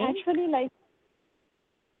 or me? Actually, like,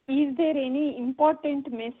 is there any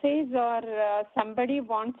important message, or somebody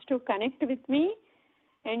wants to connect with me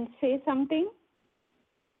and say something?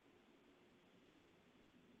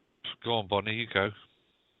 Go on, Bonnie. You go.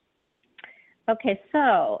 Okay,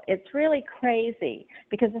 so it's really crazy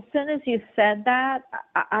because as soon as you said that,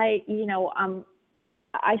 I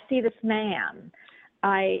see this man.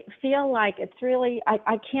 I feel like it's really,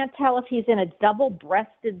 I can't tell if he's in a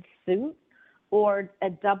double-breasted suit or a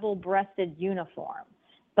double-breasted uniform,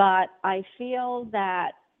 but I feel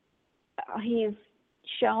that he's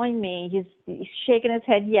showing me, he's shaking his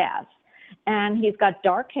head yes, and he's got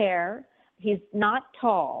dark hair. He's not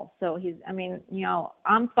tall, so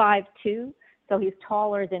I'm 5'2", so he's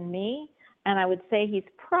taller than me, and I would say he's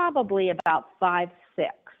probably about 5'6".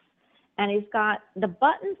 And he's got the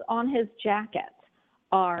buttons on his jacket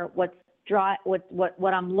are what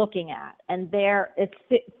I'm looking at, and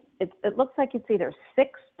it looks like it's either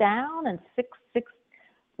 6 down and 6,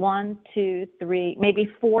 1, 2, 3, maybe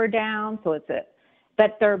 4 down. So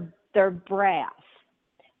but they're brass.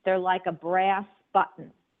 They're like a brass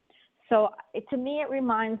button. So to me, it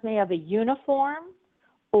reminds me of a uniform,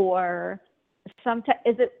 or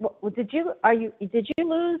did you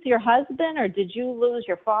lose your husband, or did you lose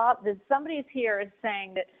your father? Somebody's here is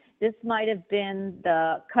saying that this might have been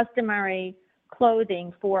the customary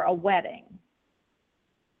clothing for a wedding.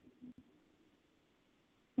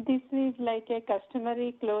 This is like a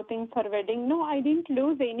customary clothing for wedding. No, I didn't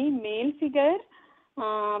lose any male figure,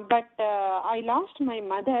 but I lost my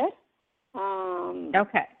mother.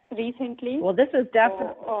 Okay. Recently. Well, this is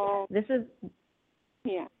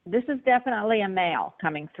definitely a male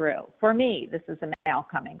coming through. For me, this is a male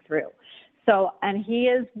coming through. So, and he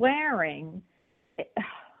is wearing.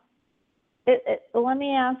 Let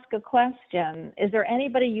me ask a question. Is there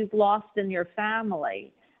anybody you've lost in your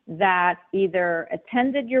family that either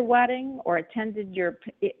attended your wedding or attended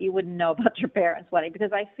you wouldn't know about your parents' wedding?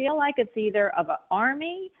 Because I feel like it's either of an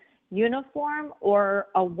army uniform or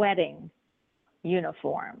a wedding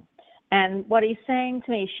uniform. And what he's saying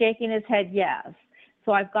to me, shaking his head yes.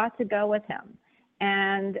 So I've got to go with him.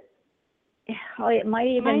 And it might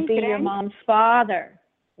even be your mom's father.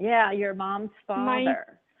 Yeah, your mom's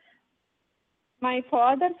father. My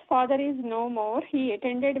father's father is no more. He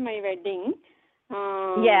attended my wedding.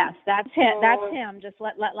 Yes, that's him. That's him. Just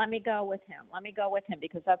let me go with him. Let me go with him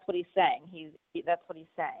because that's what he's saying. That's what he's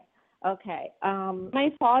saying. Okay. My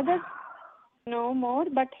father no more,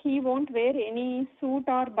 but he won't wear any suit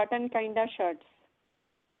or button kind of shirts.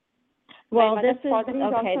 Well, my father is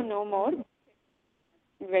also no more.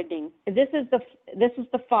 Wedding. This is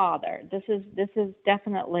the father. This is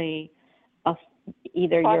definitely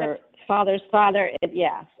either father. Your father's father.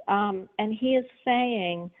 Yes. And he is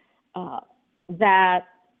saying that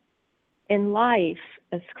in life,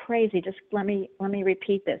 it's crazy. Just let me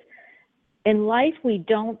repeat this. In life, we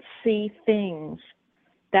don't see things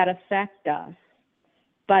that affect us,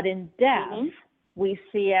 but in death, we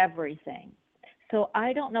see everything. So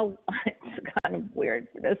I don't know, it's kind of weird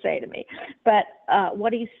to say to me, but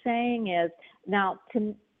what he's saying is, now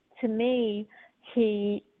to me,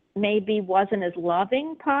 he maybe wasn't as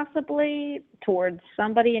loving possibly towards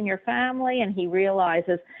somebody in your family, and he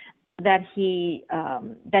realizes that he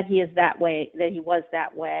is that way, that he was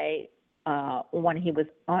that way when he was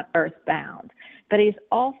on earthbound. But he's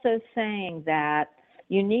also saying that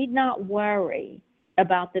you need not worry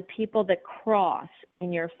about the people that cross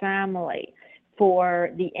in your family, for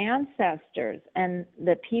the ancestors and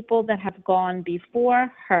the people that have gone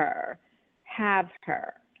before her have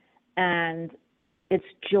her, and it's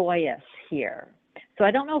joyous here. So I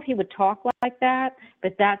don't know if he would talk like that,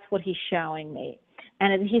 but that's what he's showing me.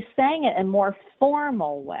 And he's saying it in a more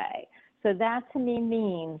formal way. So that to me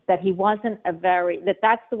means that he wasn't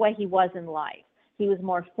that's the way he was in life. He was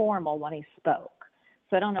more formal when he spoke.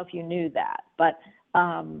 So I don't know if you knew that, but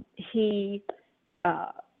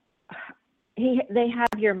they have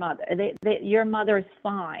your mother. Your mother is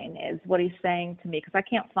fine, is what he's saying to me, because I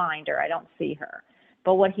can't find her. I don't see her.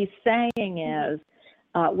 But what he's saying is,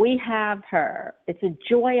 we have her. It's a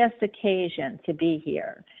joyous occasion to be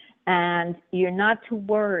here. And you're not to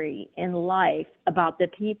worry in life about the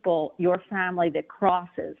people, your family that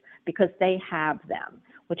crosses, because they have them,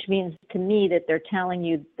 which means to me that they're telling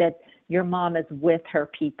you that your mom is with her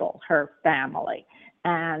people, her family.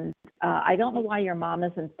 And I don't know why your mom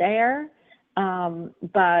isn't there, but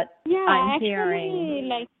I'm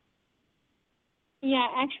hearing...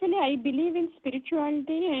 Actually, I believe in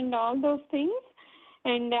spirituality and all those things.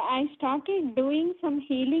 And I started doing some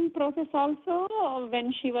healing process also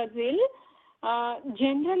when she was ill.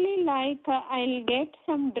 Generally, I'll get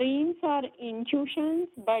some dreams or intuitions,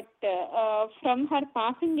 but from her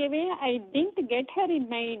passing away, I didn't get her in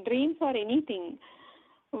my dreams or anything.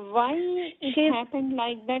 Why it happened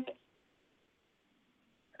like that?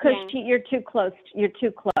 Because you're too close. You're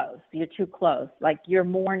too close. Like your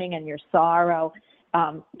mourning and your sorrow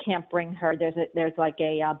can't bring her. There's like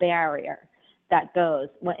a barrier that goes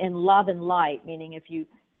in love and light, meaning if you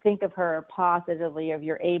think of her positively, if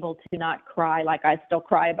you're able to not cry like I still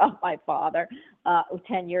cry about my father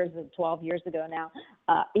 12 years ago now,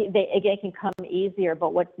 they can come easier.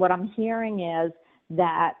 But what I'm hearing is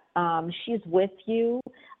that she's with you.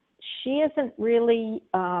 She isn't really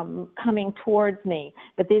coming towards me,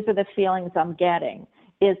 but these are the feelings I'm getting,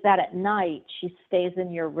 is that at night she stays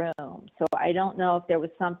in your room. So I don't know if there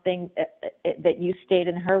was something that you stayed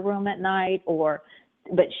in her room at night,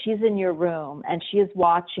 but she's in your room and she is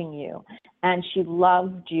watching you and she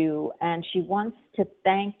loved you and she wants to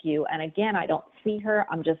thank you. And again, I don't see her.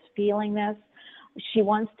 I'm just feeling this. She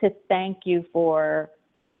wants to thank you for,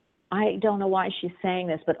 I don't know why she's saying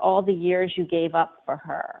this, but all the years you gave up for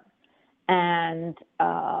her. And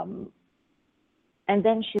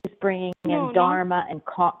then she's bringing in Dharma and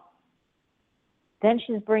then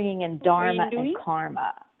she's bringing in Dharma and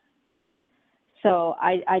karma. So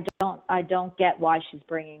I don't get why she's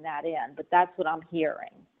bringing that in, but that's what I'm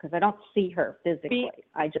hearing, because I don't see her physically.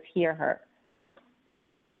 I just hear her.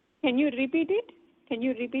 Can you repeat it? Can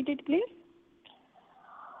you repeat it, please?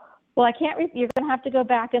 Well, I can't. You're going to have to go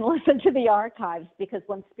back and listen to the archives, because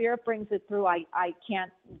when Spirit brings it through, I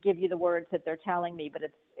can't give you the words that they're telling me. But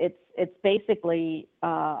it's basically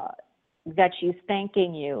that she's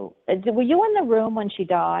thanking you. Were you in the room when she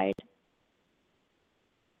died?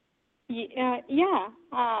 Yes.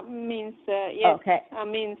 Okay.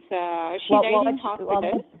 She died in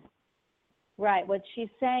hospital. Right. What she's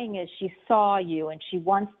saying is she saw you and she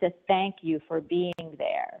wants to thank you for being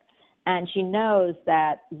there. And she knows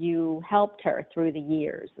that you helped her through the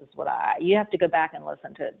years, is what you have to go back and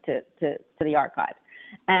listen to the archive.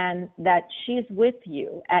 And that she's with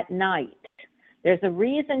you at night. There's a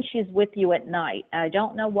reason she's with you at night. I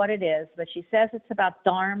don't know what it is, but she says it's about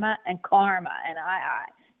Dharma and karma. And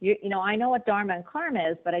I know what Dharma and karma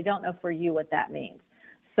is, but I don't know for you what that means.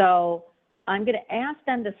 So I'm going to ask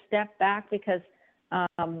them to step back, because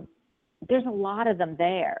there's a lot of them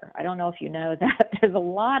there. I don't know if you know that. There's a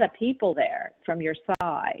lot of people there from your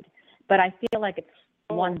side, but I feel like it's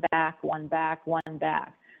one back.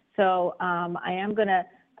 So I am going to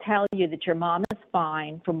tell you that your mom is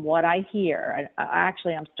fine from what I hear.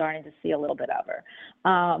 Actually, I'm starting to see a little bit of her.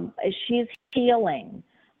 She's healing.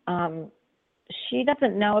 She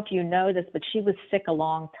doesn't know if you know this, but she was sick a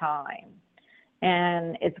long time,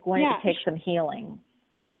 and it's going to take some healing.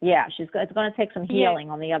 Yeah, it's going to take some healing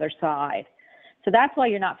on the other side. So that's why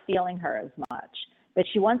you're not feeling her as much. But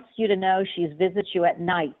she wants you to know she visits you at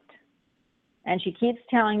night. And she keeps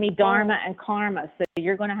telling me Dharma and karma. So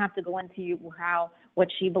you're going to have to go into what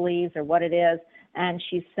she believes or what it is. And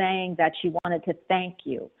she's saying that she wanted to thank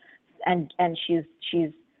you. And she's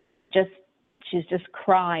just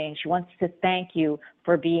crying. She wants to thank you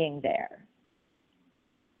for being there.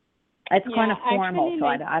 It's kind of formal, so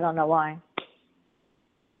I don't know why.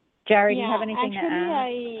 Jerry, do you have anything to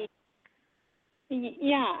add?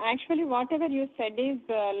 Actually, whatever you said is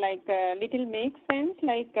little makes sense.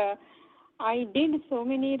 I did so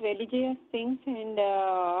many religious things, and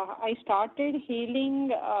I started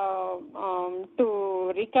healing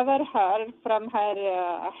to recover her from her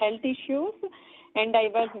health issues. And I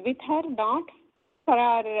was with her not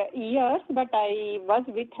for years, but I was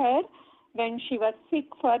with her when she was sick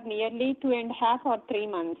for nearly 2.5 or 3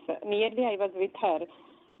 months. Nearly I was with her.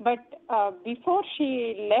 But before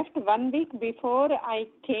she left, 1 week before, I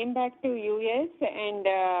came back to US, and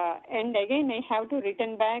again I have to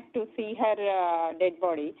return back to see her dead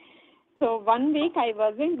body. So 1 week I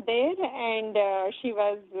wasn't there, and she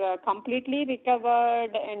was completely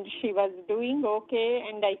recovered, and she was doing okay,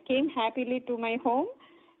 and I came happily to my home,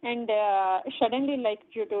 and suddenly, like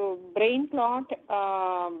due to brain clot,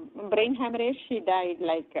 brain hemorrhage, she died.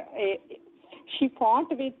 She fought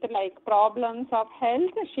with like problems of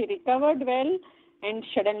health. She recovered well, and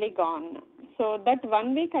suddenly gone. So that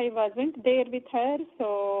 1 week I wasn't there with her.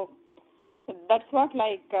 So that's what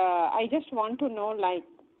I just want to know,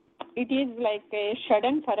 it is like a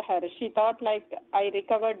sudden for her. She thought I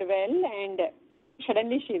recovered well, and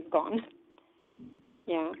suddenly she's gone.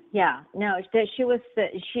 Yeah. Yeah. No, she was.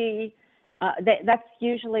 That's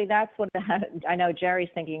what I know. Jerry's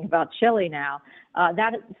thinking about chili now.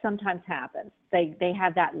 That sometimes happens. They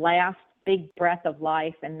have that last big breath of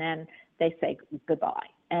life, and then they say goodbye.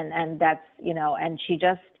 And that's And she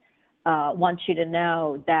just wants you to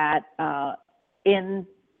know that in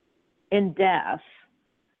death,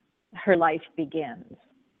 her life begins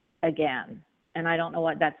again. And I don't know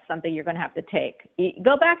what, that's something you're going to have to take.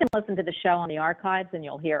 Go back and listen to the show on the archives, and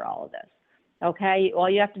you'll hear all of this. Okay? All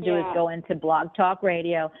you have to do is go into Blog Talk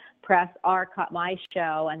Radio, press my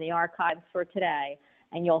show and the archives for today,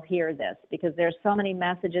 and you'll hear this, because there's so many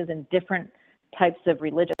messages and different types of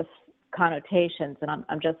religious connotations, and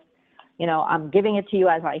I'm just, I'm giving it to you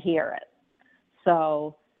as I hear it.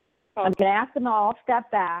 So I'm going to ask them all step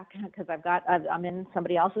back, because I'm in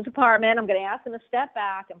somebody else's apartment. I'm going to ask them to step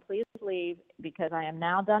back and please leave, because I am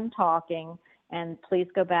now done talking, and please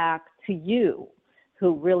go back to you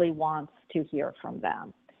who really wants to hear from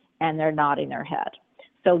them, and they're nodding their head.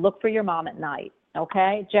 So look for your mom at night.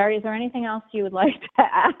 Okay, Jerry, is there anything else you would like to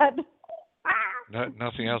add? No,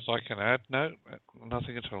 nothing else I can add. No,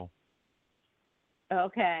 nothing at all.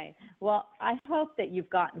 Okay. Well, I hope that you've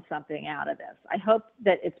gotten something out of this. I hope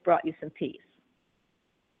that it's brought you some peace.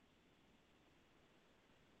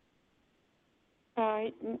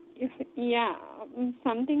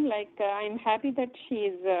 Something like I'm happy that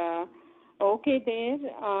she's okay there.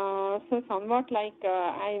 So somewhat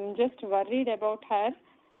I'm just worried about her,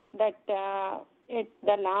 that at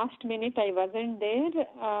the last minute I wasn't there.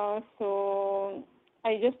 So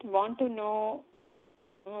I just want to know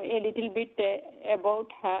a little bit about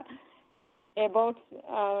her, about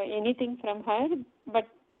anything from her, but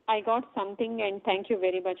I got something, and thank you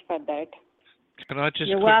very much for that. Can I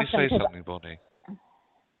just quickly say something, Bonnie?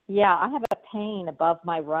 Yeah, I have a pain above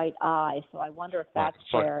my right eye, so I wonder if that's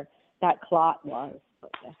where that clot was.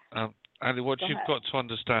 Ali, what you've got to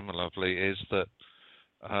understand, my lovely, is that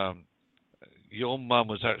your mum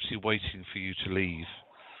was actually waiting for you to leave.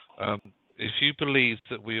 If you believe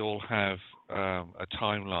that we all have a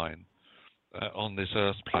timeline on this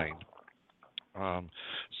earth plane,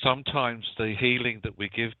 sometimes the healing that we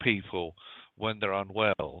give people when they're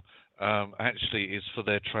unwell actually is for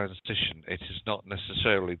their transition. It is not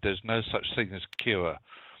necessarily, there's no such thing as cure.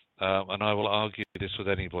 And I will argue this with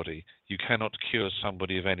anybody. You cannot cure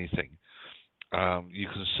somebody of anything. You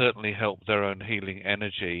can certainly help their own healing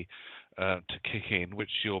energy to kick in,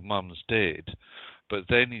 which your mum's did. But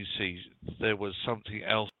then you see there was something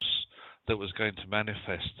else that was going to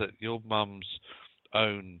manifest that your mum's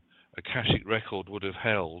own Akashic record would have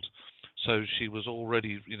held. So she was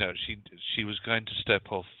already, she was going to step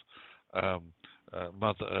off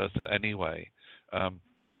Mother Earth anyway.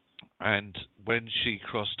 And when she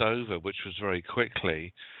crossed over, which was very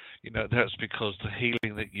quickly, that's because the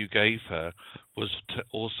healing that you gave her was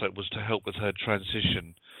to help with her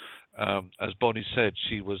transition. As Bonnie said,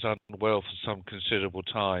 she was unwell for some considerable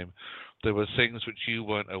time. There were things which you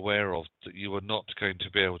weren't aware of that you were not going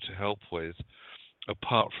to be able to help with,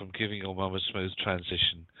 apart from giving your mum a smooth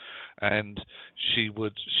transition. And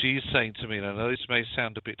she's saying to me, and I know this may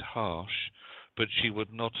sound a bit harsh, but she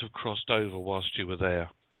would not have crossed over whilst you were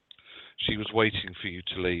there. She was waiting for you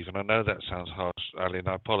to leave. And I know that sounds harsh, Ali, and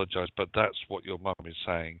I apologize, but that's what your mum is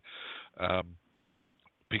saying.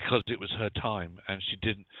 Because it was her time, and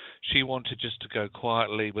she wanted just to go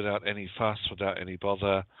quietly, without any fuss, without any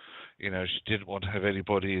bother. She didn't want to have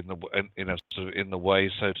anybody in the way,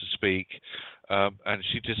 so to speak, and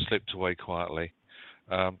she just slipped away quietly,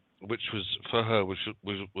 which was for her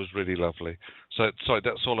was really lovely. So sorry,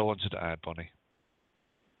 that's all I wanted to add, Bonnie.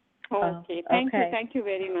 Okay, thank you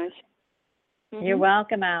very much. Mm-hmm. You're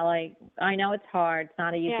welcome, Ali. I know it's hard. It's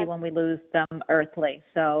not easy when we lose them earthly.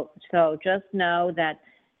 So just know that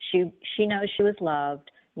she knows she was loved.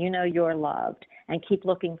 You know you're loved. and keep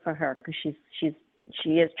looking for her, because she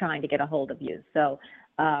is trying to get a hold of you. So,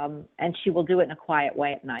 and she will do it in a quiet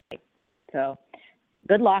way at night. So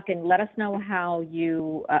good luck, and let us know how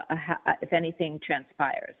you, if anything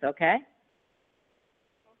transpires, okay?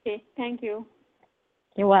 Okay, thank you.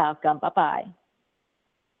 You're welcome. Bye-bye.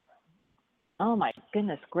 Oh, my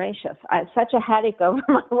goodness gracious. I have such a headache over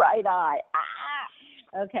my right eye.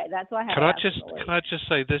 Ah! Okay, that's why I have Can I just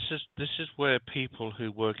say, this is where people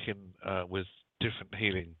who work in with different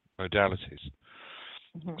healing modalities,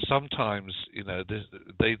 sometimes,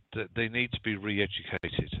 they need to be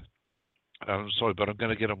re-educated. I'm sorry, but I'm going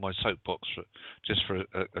to get on my soapbox for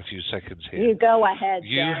a few seconds here. You go ahead,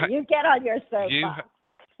 Jerry. You get on your soapbox.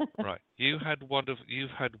 Right. You've had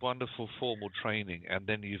wonderful formal training, and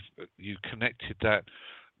then you've connected that,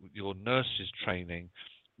 your nurse's training,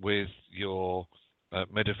 with your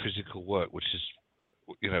metaphysical work, which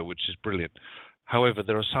is brilliant. However,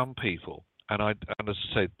 there are some people, and as I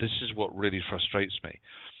say, this is what really frustrates me,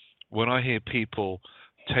 when I hear people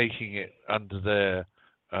taking it under their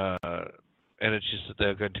energies that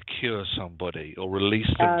they're going to cure somebody or release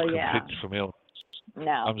them completely from illness.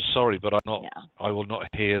 No. I'm sorry, but I will not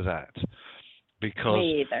hear that, because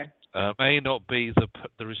me either. May not be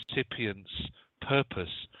the recipient's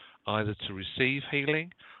purpose either to receive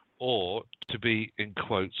healing or to be, in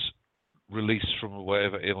quotes, released from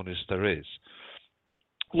whatever illness there is.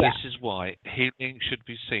 Yeah. This is why healing should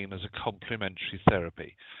be seen as a complementary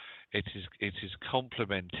therapy. It is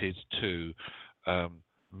complemented to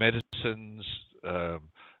medicines,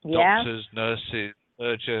 doctors, nurses,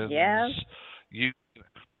 surgeons.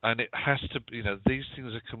 And it has to, these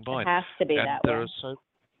things are combined. It has to be that way.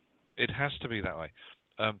 It has to be that way.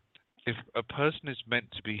 If a person is meant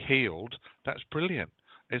to be healed, that's brilliant.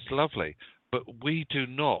 It's lovely. But we do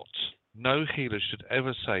not, no healer should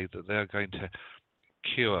ever say that they're going to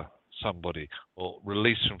cure somebody or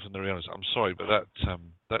release them from their illness. I'm sorry, but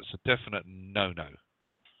that's a definite no-no.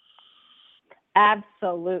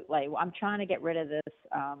 Absolutely. Well, I'm trying to get rid of this,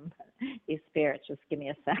 these spirits. Just give me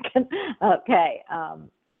a second. Okay.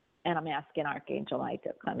 And I'm asking Archangel Light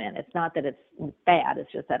to come in. It's not that it's bad.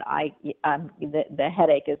 It's just that the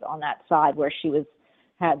headache is on that side where she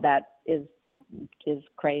had that is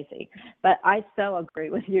crazy. But I so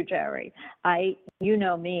agree with you, Jerry. You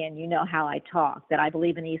know me, and you know how I talk, that I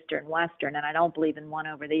believe in Eastern, Western, and I don't believe in one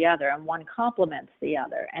over the other, and one complements the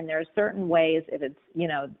other. And there are certain ways, if it's,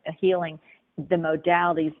 a healing, the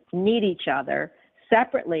modalities need each other.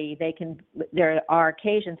 Separately, there are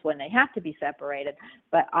occasions when they have to be separated,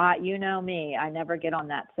 but you know me, I never get on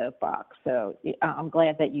that soapbox. So I'm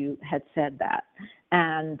glad that you had said that.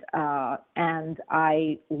 And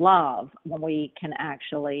I love when we can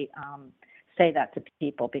actually say that to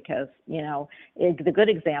people, because, the good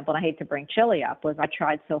example, and I hate to bring Chili up, was I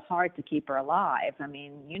tried so hard to keep her alive. I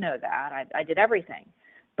mean, you know that. I did everything.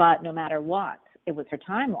 But no matter what, it was her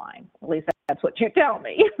timeline. At least that's what you tell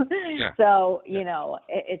me. Yeah. So,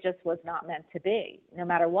 it just was not meant to be, no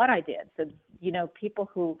matter what I did. So, people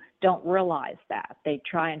who don't realize that, they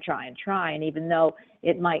try and try and try, and even though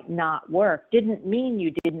it might not work, didn't mean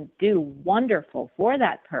you didn't do wonderful for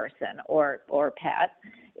that person or pet.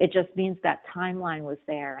 It just means that timeline was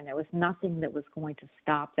there, and there was nothing that was going to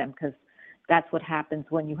stop them, because that's what happens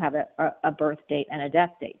when you have a birth date and a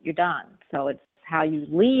death date. You're done. So it's how you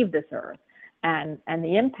leave this earth and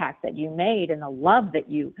the impact that you made and the love that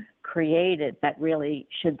you created that really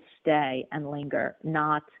should stay and linger,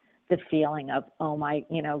 not the feeling of, oh my,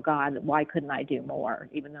 God, why couldn't I do more?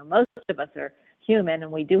 Even though most of us are human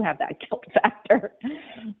and we do have that guilt factor.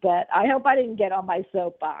 But I hope I didn't get on my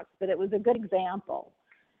soapbox, but it was a good example.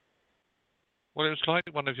 Well, it was like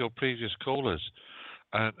one of your previous callers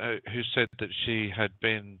who said that she had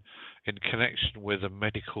been in connection with a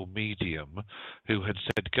medical medium who had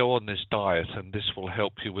said, go on this diet and this will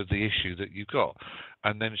help you with the issue that you got.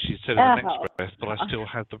 And then she said in the next breath, but I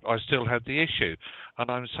still had the issue. And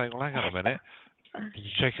I'm saying, well, hang on a minute. Did you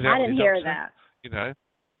check it out? I didn't hear that.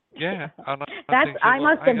 Yeah. And I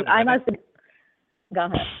must have. Go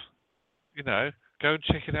ahead. Go and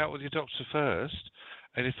check it out with your doctor first.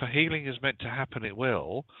 And if a healing is meant to happen, it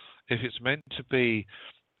will. If it's meant to be,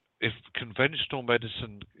 if conventional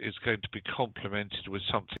medicine is going to be complemented with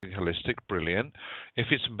something holistic, brilliant. If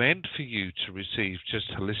it's meant for you to receive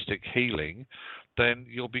just holistic healing, then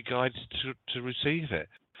you'll be guided to receive it.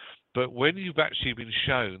 But when you've actually been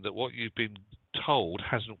shown that what you've been told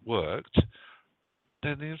hasn't worked,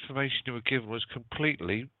 then the information you were given was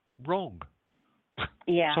completely wrong.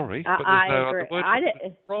 Yeah. Sorry, but there's no agree. other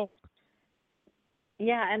word. Wrong.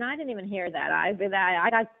 Yeah, and I didn't even hear that.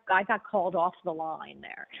 I got called off the line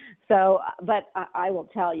there. So, but I will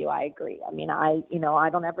tell you, I agree. I mean, I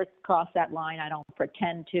don't ever cross that line. I don't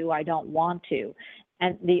pretend to. I don't want to.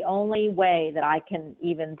 And the only way that I can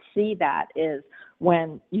even see that is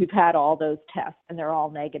when you've had all those tests and they're all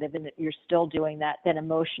negative and you're still doing that, then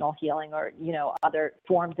emotional healing or, other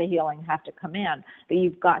forms of healing have to come in. But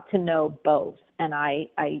you've got to know both. And I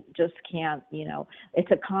just can't,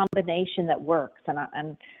 it's a combination that works.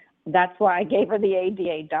 And that's why I gave her the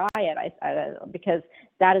ADA diet, because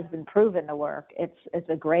that has been proven to work. It's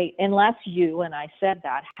a great, unless you, and I said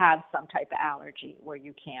that, have some type of allergy where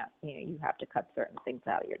you can't, you have to cut certain things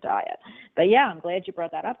out of your diet. But yeah, I'm glad you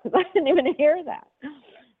brought that up because I didn't even hear that.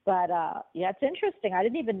 But yeah, it's interesting. I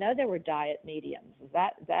didn't even know there were diet mediums. Is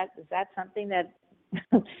that something that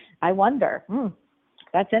I wonder?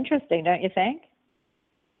 That's interesting, don't you think?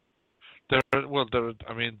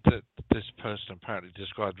 This person apparently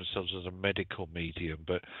described themselves as a medical medium,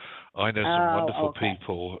 but I know some wonderful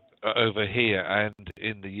people over here and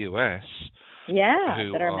in the US who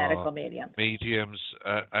that are medical mediums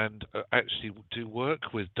and actually do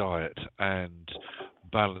work with diet and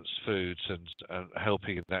balanced foods and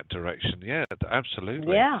helping in that direction. Yeah,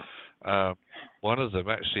 absolutely. Yeah. One of them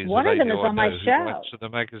actually is one a lady of them is on my show. Who writes for the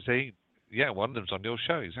magazine. Yeah, one of them's on your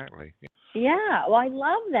show, exactly. Yeah, well, I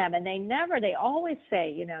love them, and they always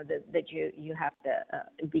say, that you have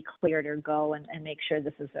to be cleared or go and make sure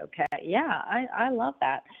this is okay. Yeah, I love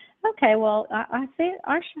that. Okay, well, I see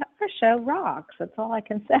our show rocks. That's all I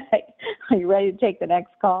can say. Are you ready to take the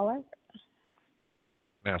next caller?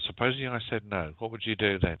 Now, supposing I said no, what would you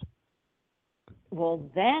do then? Well,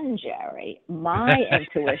 then, Jerry, my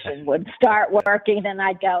intuition would start working, and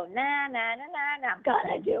I'd go, nah, I'm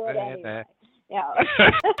gonna do it anyway. Yeah.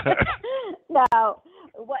 No.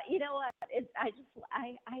 What you know? What?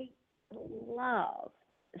 I love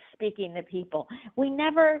speaking to people. We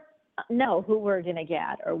never know who we're going to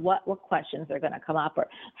get, or what questions are going to come up, or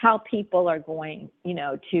how people are going,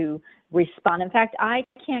 to respond. In fact, I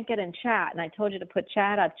can't get in chat, and I told you to put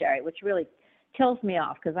chat up, Jerry, which really kills me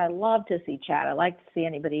off because I love to see chat. I like to see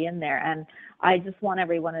anybody in there, and I just want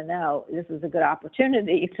everyone to know this is a good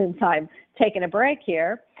opportunity since I'm taking a break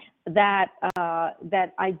here. That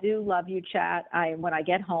I do love you, chat. When I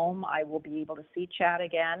get home, I will be able to see chat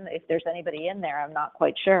again. If there's anybody in there, I'm not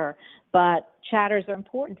quite sure. But chatters are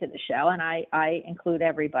important to the show, and I include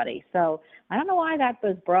everybody. So I don't know why that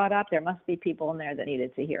was brought up. There must be people in there that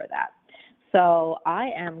needed to hear that. So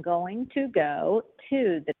I am going to go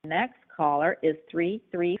to the next caller is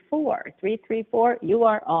 334. 334, you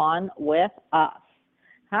are on with us.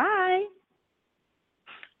 Hi.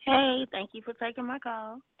 Hey, thank you for taking my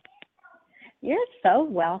call. You're so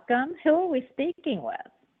welcome. Who are we speaking with?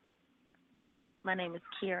 My name is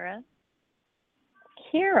Kira.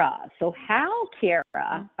 Kira. So how,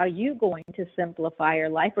 Kira, are you going to simplify your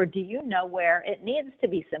life, or do you know where it needs to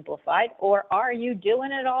be simplified, or are you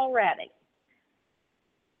doing it already?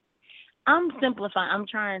 I'm simplifying. I'm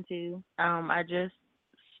trying to. I just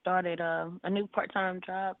started a new part-time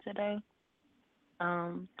job today.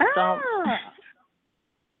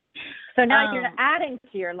 So now you're adding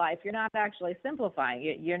to your life. You're not actually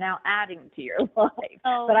simplifying. You're now adding to your life.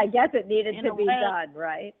 But I guess it needed to be done,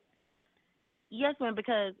 right? Yes, ma'am,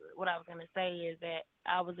 because what I was going to say is that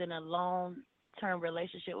I was in a long-term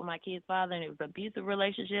relationship with my kid's father, and it was an abusive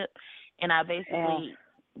relationship, and I basically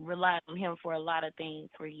relied on him for a lot of things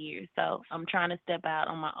for years. So I'm trying to step out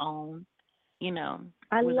on my own,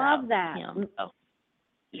 I love that. Him. So,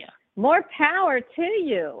 yeah. More power to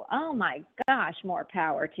you. Oh my gosh, more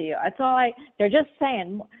power to you. That's all they're just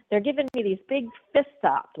saying, they're giving me these big fists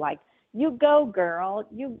up, like, you go, girl.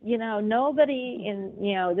 Nobody in,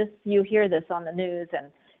 this, you hear this on the news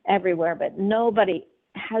and everywhere, but nobody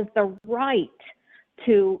has the right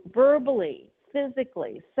to verbally,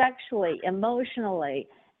 physically, sexually, emotionally,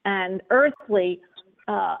 and earthly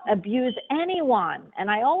abuse anyone.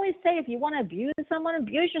 And I always say, if you want to abuse someone,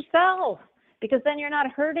 abuse yourself, because then you're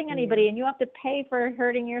not hurting anybody and you have to pay for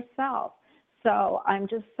hurting yourself. So I'm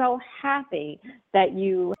just so happy that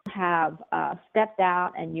you have stepped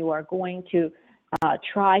out and you are going to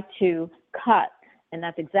try to cut, and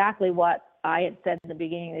that's exactly what I had said in the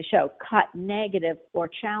beginning of the show, cut negative or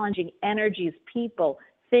challenging energies, people,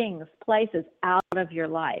 things, places out of your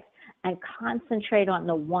life, and concentrate on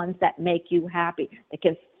the ones that make you happy, that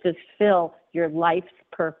can fulfill your life's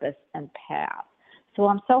purpose and path. So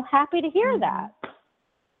I'm so happy to hear that.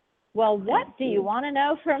 Well, what do you want to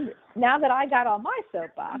know from, now that I got on my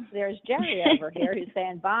soapbox, there's Jerry over here who's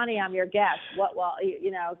saying, Bonnie, I'm your guest. What, well,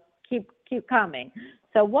 keep coming.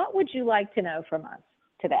 So what would you like to know from us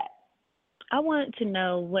today? I want to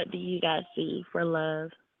know, what do you guys see for love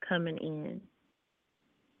coming in?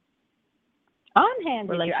 I'm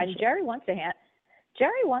handing you. Relationship. Jerry wants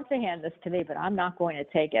to hand this to me, but I'm not going to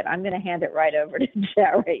take it. I'm going to hand it right over to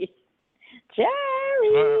Jerry.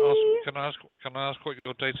 Jerry. Can I ask what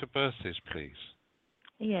your date of birth is, please?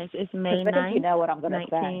 Yes, it's May 9th. I think you know what I'm going to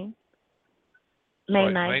say.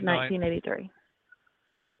 May 9th, 1983.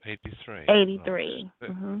 83. 83.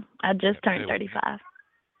 Right. Mm-hmm. I just turned 35.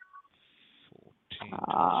 14.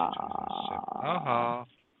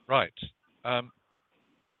 Right.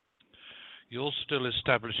 You're still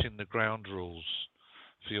establishing the ground rules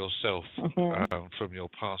for yourself from your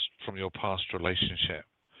past relationship.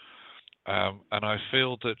 And I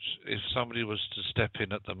feel that if somebody was to step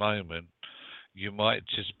in at the moment, you might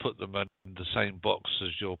just put them in the same box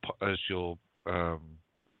as your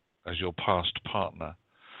past partner.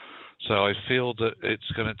 So I feel that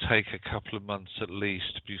it's going to take a couple of months at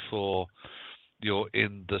least before you're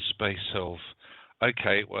in the space of,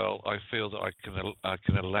 okay, well, I feel that I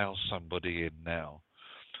can allow somebody in now.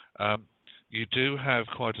 You do have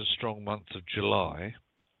quite a strong month of July,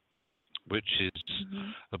 which is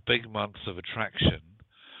a big month of attraction.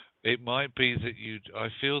 It might be that I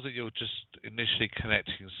feel that you're just initially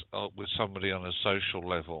connecting with somebody on a social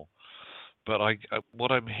level, but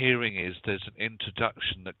what I'm hearing is there's an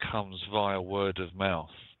introduction that comes via word of mouth.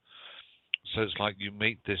 So it's like you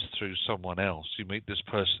meet this through someone else. You meet this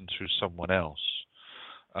person through someone else.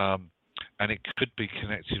 And it could be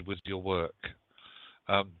connected with your work.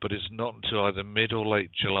 But it's not until either mid or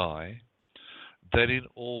late July. Then in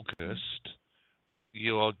August,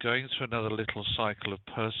 you are going through another little cycle of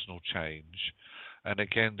personal change. And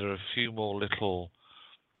again, there are a few more little,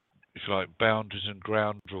 if you like, boundaries and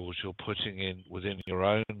ground rules you're putting in within your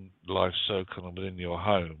own life circle and within your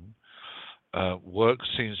home. Work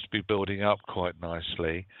seems to be building up quite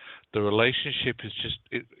nicely. The relationship is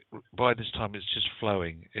by this time it's just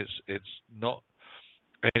flowing. It's not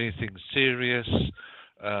anything serious,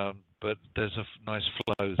 but there's a nice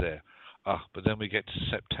flow there. But then we get to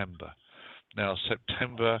September. Now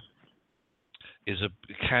September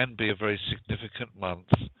can be a very significant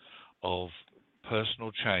month of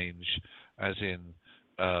personal change, as in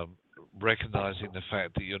recognizing the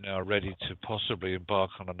fact that you're now ready to possibly embark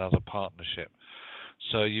on another partnership.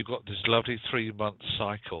 So you've got this lovely 3-month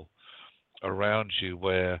cycle around you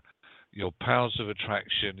where your powers of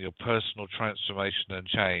attraction, your personal transformation and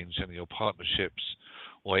change, and your partnerships,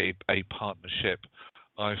 or a partnership,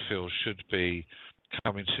 I feel should be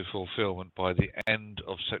coming to fulfillment by the end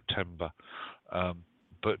of September.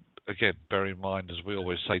 But again, bear in mind, as we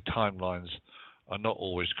always say, timelines are not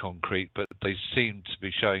always concrete, but they seem to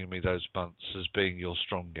be showing me those months as being your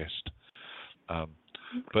strongest.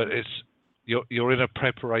 But you're in a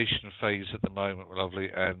preparation phase at the moment, lovely,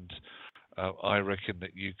 and I reckon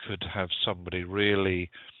that you could have somebody really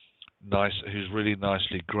nice, who's really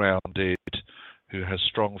nicely grounded, who has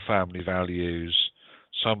strong family values,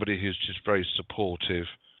 somebody who's just very supportive.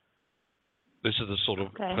 This is the sort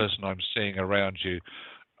of person I'm seeing around you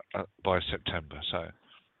by September. So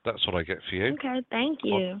that's what I get for you. Okay, thank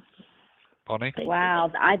you. Bonnie?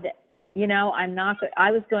 Wow, I'm not.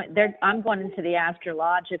 I'm going into the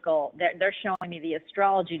astrological. They're showing me the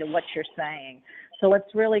astrology to what you're saying. So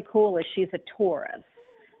what's really cool is she's a Taurus,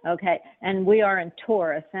 okay, and we are in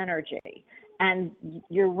Taurus energy, and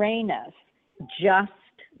Uranus just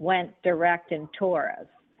went direct in Taurus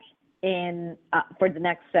for the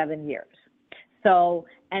next 7 years. So,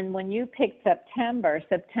 and when you picked September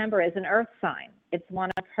is an Earth sign. It's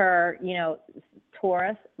one of her,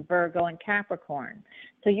 Taurus, Virgo, and Capricorn.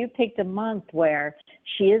 So you picked a month where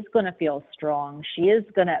she is going to feel strong.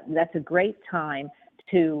 That's a great time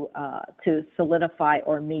to solidify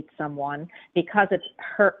or meet someone, because it's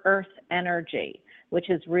her Earth energy, which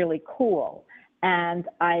is really cool. And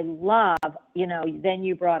I love, then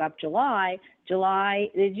you brought up July.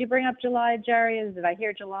 Did you bring up July, Jerry? Did I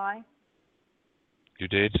hear July? You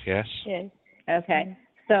did, yes. Yes. Okay.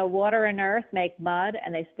 So water and earth make mud,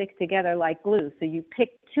 and they stick together like glue. So you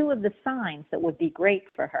pick 2 of the signs that would be great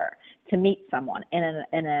for her to meet someone in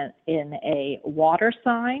a water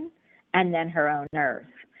sign, and then her own earth.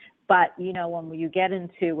 But when you get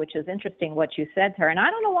into, which is interesting, what you said to her, and I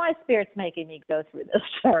don't know why Spirit's making me go through this,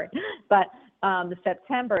 sorry, but the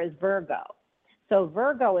September is Virgo. So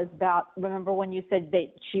Virgo is about, remember when you said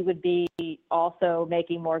that she would be also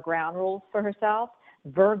making more ground rules for herself?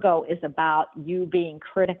 Virgo is about you being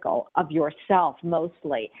critical of yourself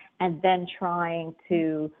mostly, and then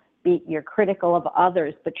you're critical of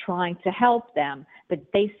others, but trying to help them, but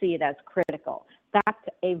they see it as critical. That's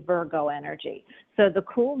a Virgo energy. So the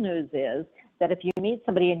cool news is that if you meet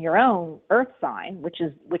somebody in your own earth sign, which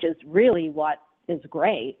is really what is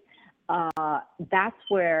great, that's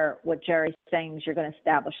where what Jerry's saying is you're going to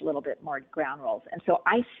establish a little bit more ground rules. And so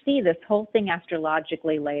I see this whole thing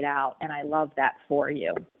astrologically laid out, and I love that for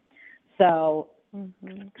you. So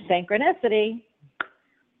synchronicity.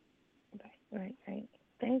 Right.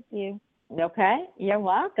 Thank you. Okay, you're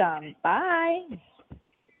welcome. Bye.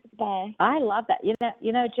 Bye. I love that.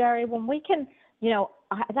 You know, Jerry, when we can,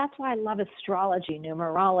 that's why I love astrology,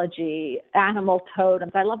 numerology, animal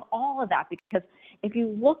totems. I love all of that because if you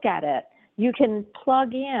look at it, you can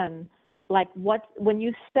plug in like when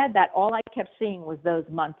you said that, all I kept seeing was those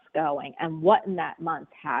months going and what in that month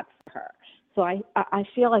had for her. So I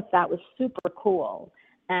feel like that was super cool.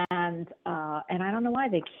 And I don't know why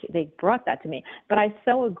they brought that to me, but I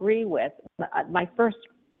so agree with my first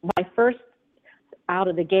out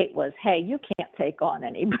of the gate was, hey, you can't take on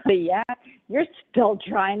anybody yet. You're still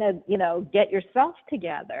trying to, get yourself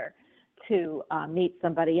together to meet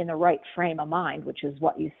somebody in the right frame of mind, which is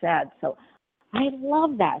what you said. So I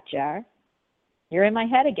love that, Jer. You're in my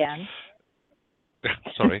head again.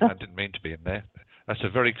 Sorry, I didn't mean to be in there. That's a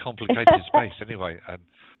very complicated space anyway, and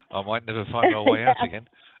I might never find my way out again.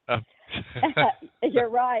 You're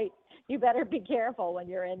right. You better be careful when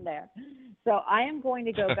you're in there. So I am going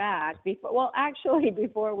to go back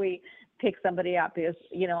before we pick somebody up, because,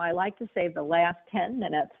 I like to save the last 10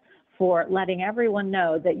 minutes for letting everyone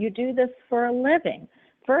know that you do this for a living.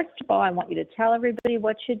 First of all, I want you to tell everybody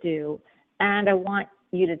what you do, and I want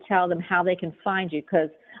you to tell them how they can find you, because,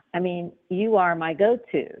 you are my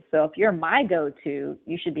go-to. So if you're my go-to,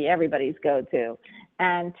 you should be everybody's go-to.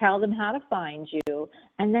 And tell them how to find you.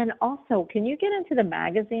 And then also, can you get into the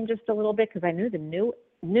magazine just a little bit? Because I knew the new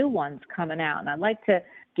one's coming out, and I'd like to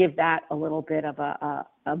give that a little bit of a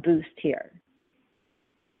boost here.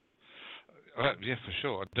 Yeah, for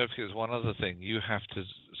sure. Don't forget, there's one other thing. You have to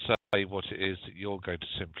say what it is that you're going to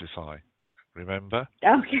simplify. Remember?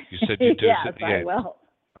 Okay. You said you'd do yes, it at the end. I will.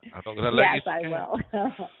 I'm not going to let you. Yes, I will.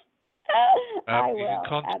 I will.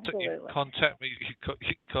 Absolutely. Contact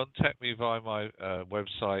me via my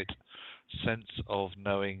website,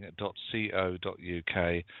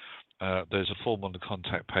 senseofknowing.co.uk. There's a form on the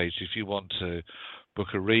contact page if you want to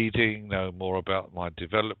book a reading, know more about my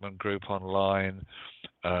development group online,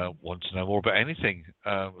 want to know more about anything,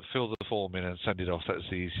 fill the form in and send it off. That's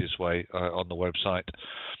the easiest way on the website.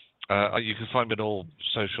 You can find me on all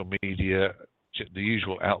social media, the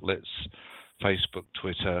usual outlets, Facebook,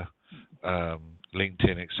 Twitter,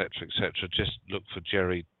 LinkedIn, etc., etc. Just look for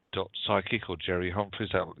Jerry.psychic or Jerry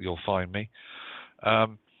Humphreys. You'll find me.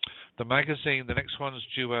 The magazine, the next one is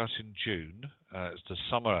due out in June. It's the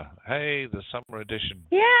summer. Hey, the summer edition.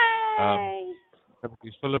 Yay! It'll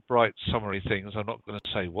be full of bright, summery things. I'm not going to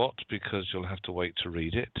say what because you'll have to wait to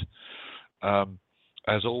read it.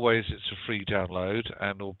 As always, it's a free download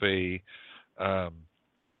and will be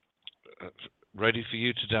ready for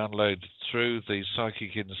you to download through the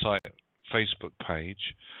Psychic Insight Facebook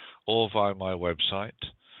page or via my website.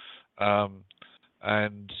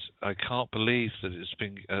 And I can't believe that it's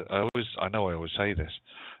been, I know I always say this,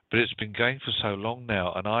 but it's been going for so long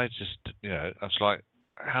now, and I just, it's like,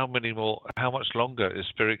 how much longer is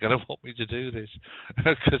Spirit going to want me to do this?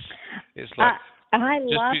 Because it's like, I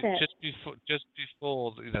love it. Just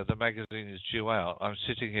before the magazine is due out, I'm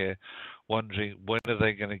sitting here wondering when are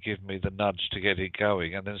they going to give me the nudge to get it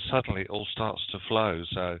going, and then suddenly it all starts to flow.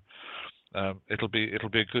 So it'll be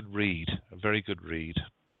a good read, a very good read.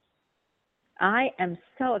 I am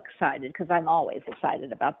so excited because I'm always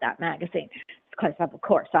excited about that magazine because, of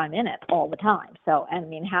course, I'm in it all the time. So,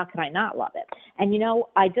 how can I not love it? And,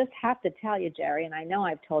 I just have to tell you, Jerry, and I know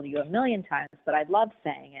I've told you a million times, but I love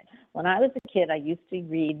saying it. When I was a kid, I used to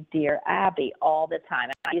read Dear Abby all the time.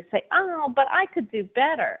 And I used to say, oh, but I could do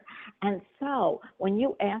better. And so when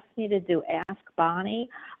you asked me to do Ask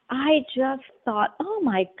Bonnie, I just thought, oh,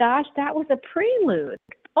 my gosh, that was a prelude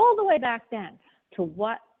all the way back then to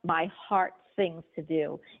what my heart things to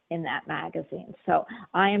do in that magazine. So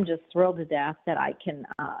I am just thrilled to death that I can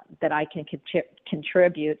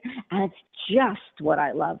contribute, and it's just what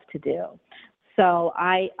I love to do. So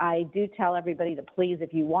I do tell everybody to please,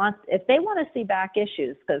 if they want to see back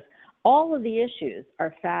issues, because all of the issues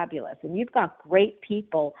are fabulous, and you've got great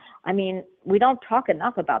people. We don't talk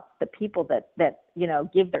enough about the people that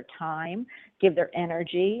give their time, give their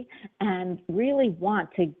energy, and really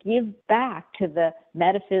want to give back to the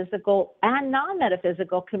metaphysical and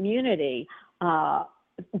non-metaphysical community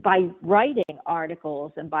by writing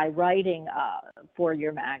articles and by writing for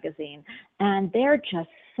your magazine. And they're just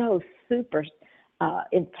so super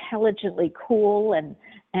intelligently cool and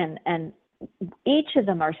each of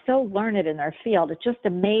them are so learned in their field. It just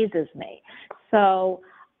amazes me. So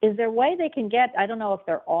is there a way they can get, I don't know if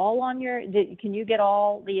they're all on your, can you get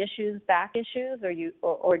all the issues, back issues,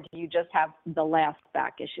 or do you just have the last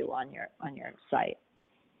back issue on your site?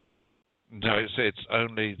 No, it's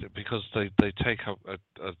only because they take up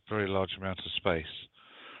a very large amount of space.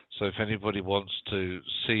 So if anybody wants to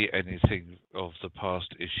see anything of the past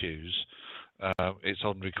issues, it's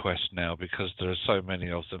on request now because there are so many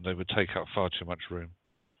of them. They would take up far too much room.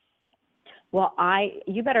 Well,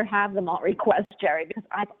 you better have them on request, Jerry, because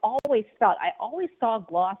I always saw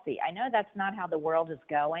glossy. I know that's not how the world is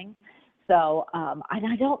going, so I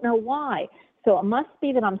don't know why. So it must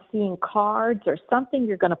be that I'm seeing cards or something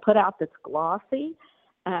you're going to put out that's glossy.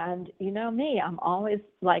 And you know me, I'm always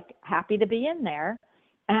like happy to be in there.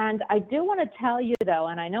 And I do want to tell you though,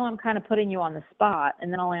 and I know I'm kind of putting you on the spot,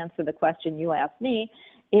 and then I'll answer the question you asked me,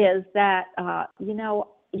 is that,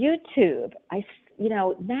 YouTube,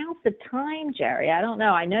 now's the time, Jerry. I don't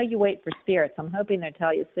know. I know you wait for spirits. I'm hoping they'll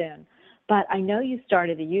tell you soon. But I know you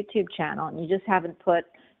started a YouTube channel and you just haven't put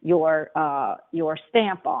your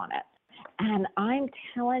stamp on it. And I'm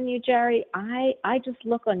telling you, Jerry, I just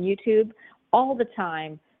look on YouTube all the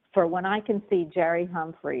time for when I can see Jerry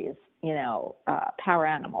Humphreys, power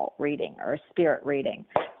animal reading or spirit reading.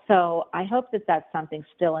 So I hope that that's something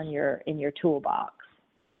still in your toolbox.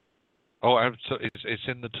 Oh, absolutely. It's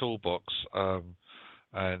in the toolbox,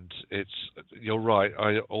 and you're right.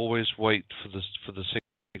 I always wait for the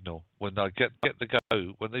signal when I get the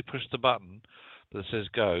go. When they push the button that says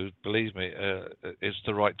go, believe me, it's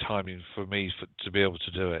the right timing for me to be able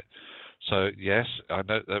to do it. So yes, I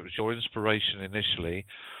know that was your inspiration initially,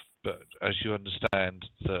 but as you understand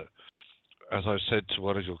that, as I said to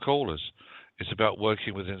one of your callers, it's about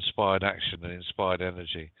working with inspired action and inspired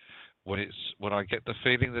energy. When I get the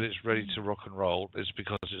feeling that it's ready to rock and roll, it's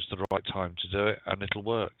because it's the right time to do it and it'll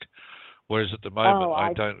work. Whereas at the moment,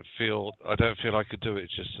 I don't feel I could do it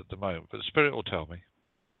just at the moment. But the spirit will tell me.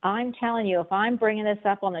 I'm telling you, if I'm bringing this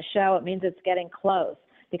up on the show, it means it's getting close,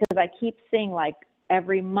 because I keep seeing like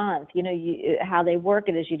every month, how they work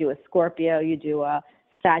it is you do a Scorpio, you do a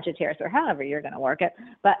Sagittarius, or however you're going to work it.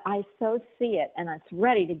 But I so see it and it's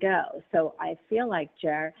ready to go. So I feel like,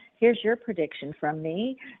 Jer, here's your prediction from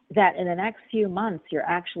me that in the next few months, you're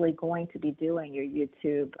actually going to be doing your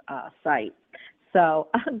YouTube site. So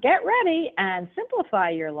get ready and simplify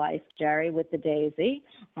your life, Jerry, with the daisy,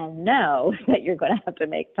 and know that you're going to have to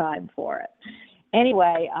make time for it.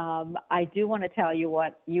 Anyway, I do want to tell you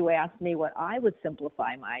what you asked me, what I would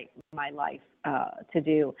simplify my life to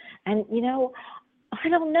do. And, I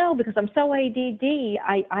don't know, because I'm so ADD.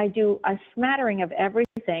 I do a smattering of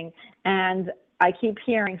everything, and I keep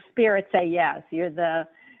hearing spirit say yes. You're the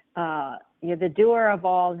doer of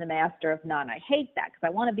all and the master of none. I hate that because I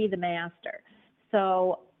want to be the master.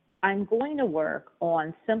 So I'm going to work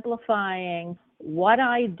on simplifying what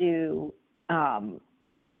I do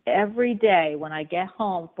every day when I get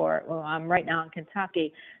home I'm right now in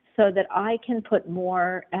Kentucky, so that I can put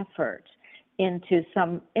more effort into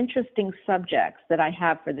some interesting subjects that I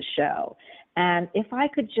have for the show. And if I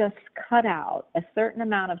could just cut out a certain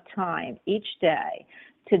amount of time each day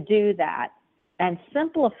to do that and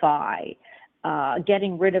simplify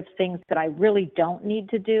getting rid of things that I really don't need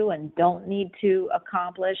to do and don't need to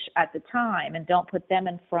accomplish at the time, and don't put them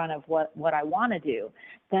in front of what I want to do,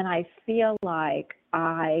 then I feel like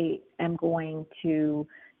I am going to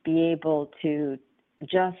be able to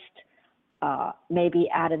just maybe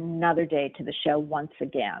add another day to the show once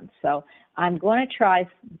again. So I'm going to try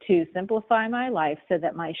to simplify my life so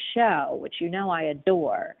that my show, which I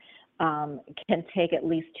adore, can take at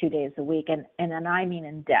least 2 days a week, and then I mean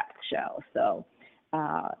in-depth show. So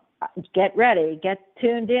get ready, get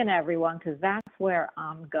tuned in, everyone, because that's where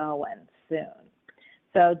I'm going soon.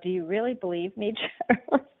 So do you really believe me,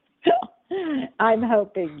 Charles? I'm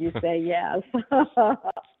hoping you say yes.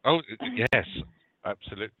 Oh, yes,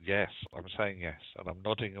 absolutely, yes. I'm saying yes, and I'm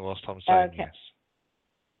nodding whilst I'm saying yes.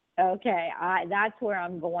 Okay, that's where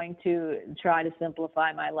I'm going to try to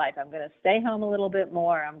simplify my life. I'm going to stay home a little bit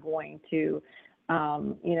more. I'm going to,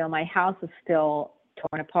 my house is still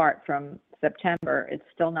torn apart from September. It's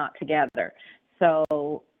still not together.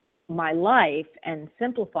 So my life and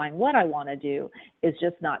simplifying what I want to do is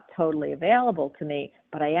just not totally available to me,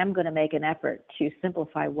 but I am going to make an effort to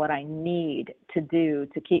simplify what I need to do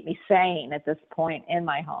to keep me sane at this point in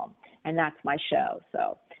my home, and that's my show.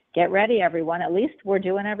 So get ready, everyone. At least we're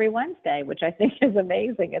doing every Wednesday, which I think is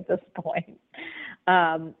amazing at this point.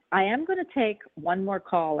 I am going to take one more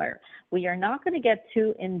caller. We are not going to get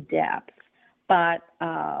too in-depth, but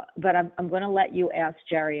I'm going to let you ask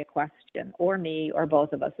Jerry a question, or me, or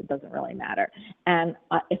both of us. It doesn't really matter. And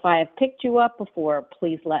if I have picked you up before,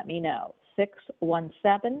 please let me know.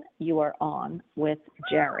 617, you are on with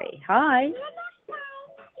Jerry. Hi.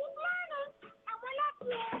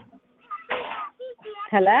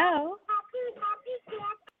 Hello.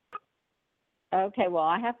 Okay, well,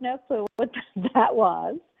 I have no clue what that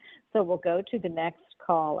was, so we'll go to the next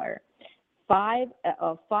caller.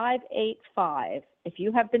 585. If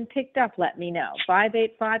you have been picked up, let me know.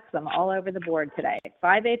 585, because I'm all over the board today.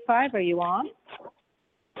 585, are you on?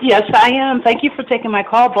 Yes, I am. Thank you for taking my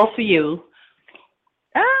call, both of you.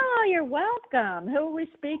 Oh, you're welcome. Who are we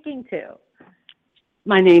speaking to?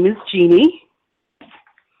 My name is Jeannie.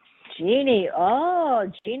 Jeannie.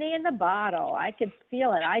 Oh, Jeannie in the bottle. I could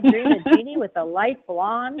feel it. I dream of Jeannie with the light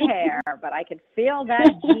blonde hair, but I could feel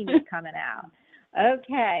that Jeannie coming out.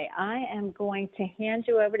 Okay, I am going to hand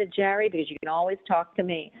you over to Jerry because you can always talk to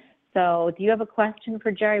me. So do you have a question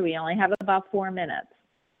for Jerry? We only have about 4 minutes.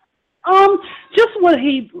 Just what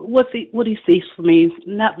he sees for me.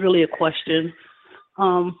 Not really a question,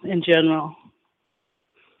 in general.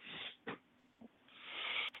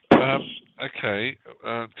 Okay.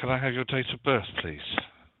 Can I have your date of birth, please?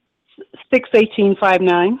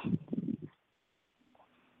 6/18/59.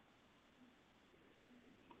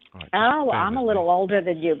 Right, oh, I'm a little older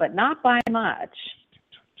than you, but not by much.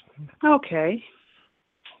 Okay.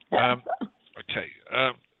 Okay.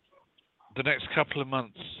 The next couple of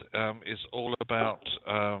months is all about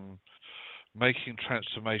making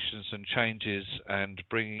transformations and changes and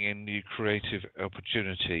bringing in new creative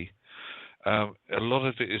opportunity. A lot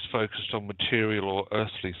of it is focused on material or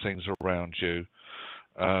earthly things around you,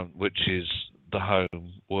 which is the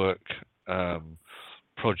home, work,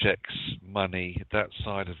 projects, money, that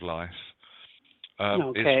side of life.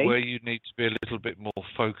 It's where you need to be a little bit more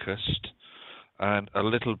focused and a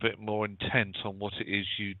little bit more intent on what it is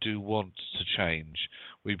you do want to change.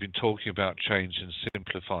 We've been talking about change and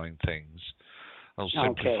simplifying things, or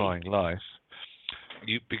simplifying life.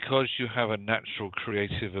 Because you have a natural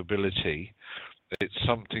creative ability, it's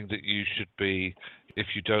something that you should be,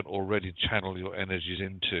 if you don't already channel your energies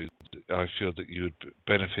into, I feel that you would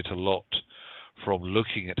benefit a lot from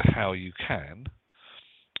looking at how you can.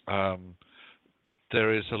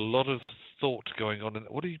 There is a lot of thought going on.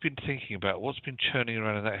 What have you been thinking about? What's been churning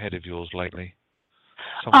around in that head of yours lately?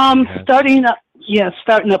 Starting up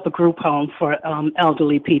a group home for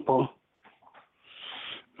elderly people.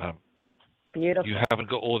 Beautiful. You haven't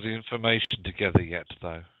got all the information together yet,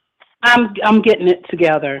 though. I'm getting it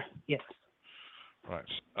together. Yes. Right.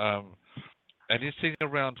 Anything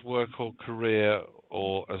around work or career,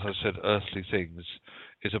 or as I said, earthly things,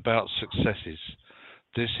 is about successes.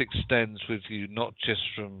 This extends with you not just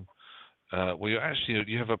from. You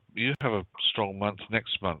have a strong month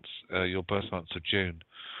next month. Your birth month's of June,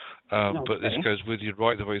 but this goes with you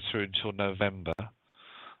right the way through until November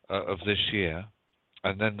of this year.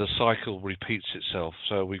 And then the cycle repeats itself.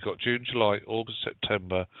 So we've got June, July, August,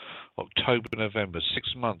 September, October, November,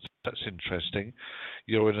 6 months. That's interesting.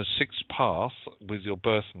 You're in a sixth path with your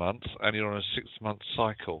birth month, and you're on a 6-month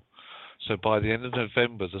cycle. So by the end of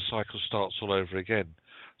November, the cycle starts all over again.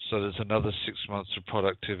 So there's another 6 months of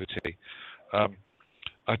productivity.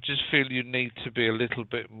 I just feel you need to be a little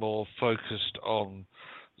bit more focused on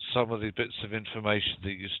some of the bits of information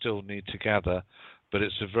that you still need to gather. But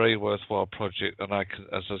it's a very worthwhile project, and I can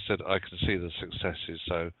see the successes.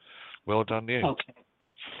 So, well done, you.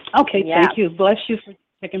 Okay. Thank you. Bless you for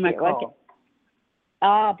taking my call.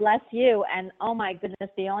 Oh, bless you. And oh my goodness,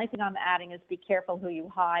 the only thing I'm adding is be careful who you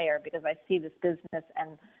hire, because I see this business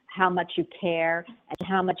and how much you care and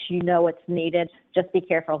how much you know it's needed. Just be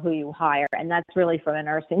careful who you hire, and that's really from a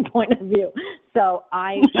nursing point of view. So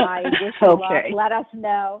I wish you luck. Let us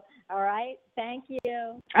know. All right. Thank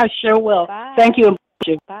you. I sure will. Bye. Thank you.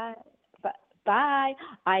 Bye. Bye.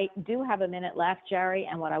 I do have a minute left, Jerry,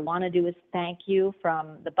 and what I want to do is thank you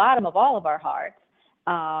from the bottom of all of our hearts.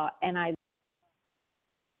 And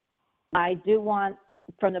I do want,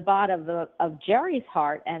 from the bottom of Jerry's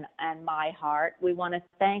heart and my heart, we want to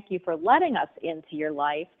thank you for letting us into your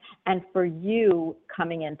life and for you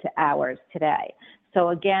coming into ours today. So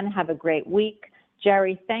again, have a great week.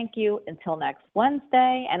 Jerry, thank you until next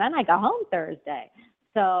Wednesday, and then I go home Thursday.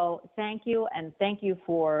 So thank you, and thank you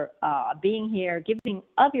for being here, giving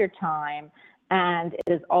of your time, and it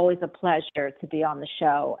is always a pleasure to be on the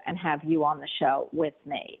show and have you on the show with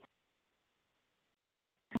me.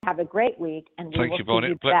 Have a great week, and we will see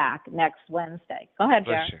you back next Wednesday. Go ahead,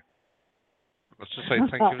 Jerry. Bless you. Let's just say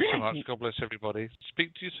thank you so much. God bless everybody.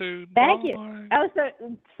 Speak to you soon. Thank Bye. you. Oh,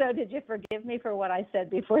 so did you forgive me for what I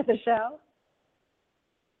said before the show?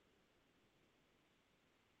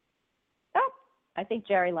 I think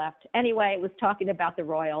Jerry left. Anyway, it was talking about the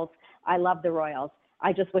Royals. I love the Royals.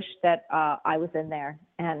 I just wish that I was in there.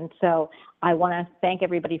 And so I want to thank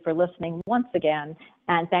everybody for listening once again,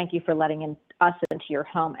 and thank you for letting us into your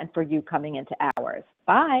home and for you coming into ours.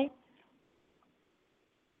 Bye.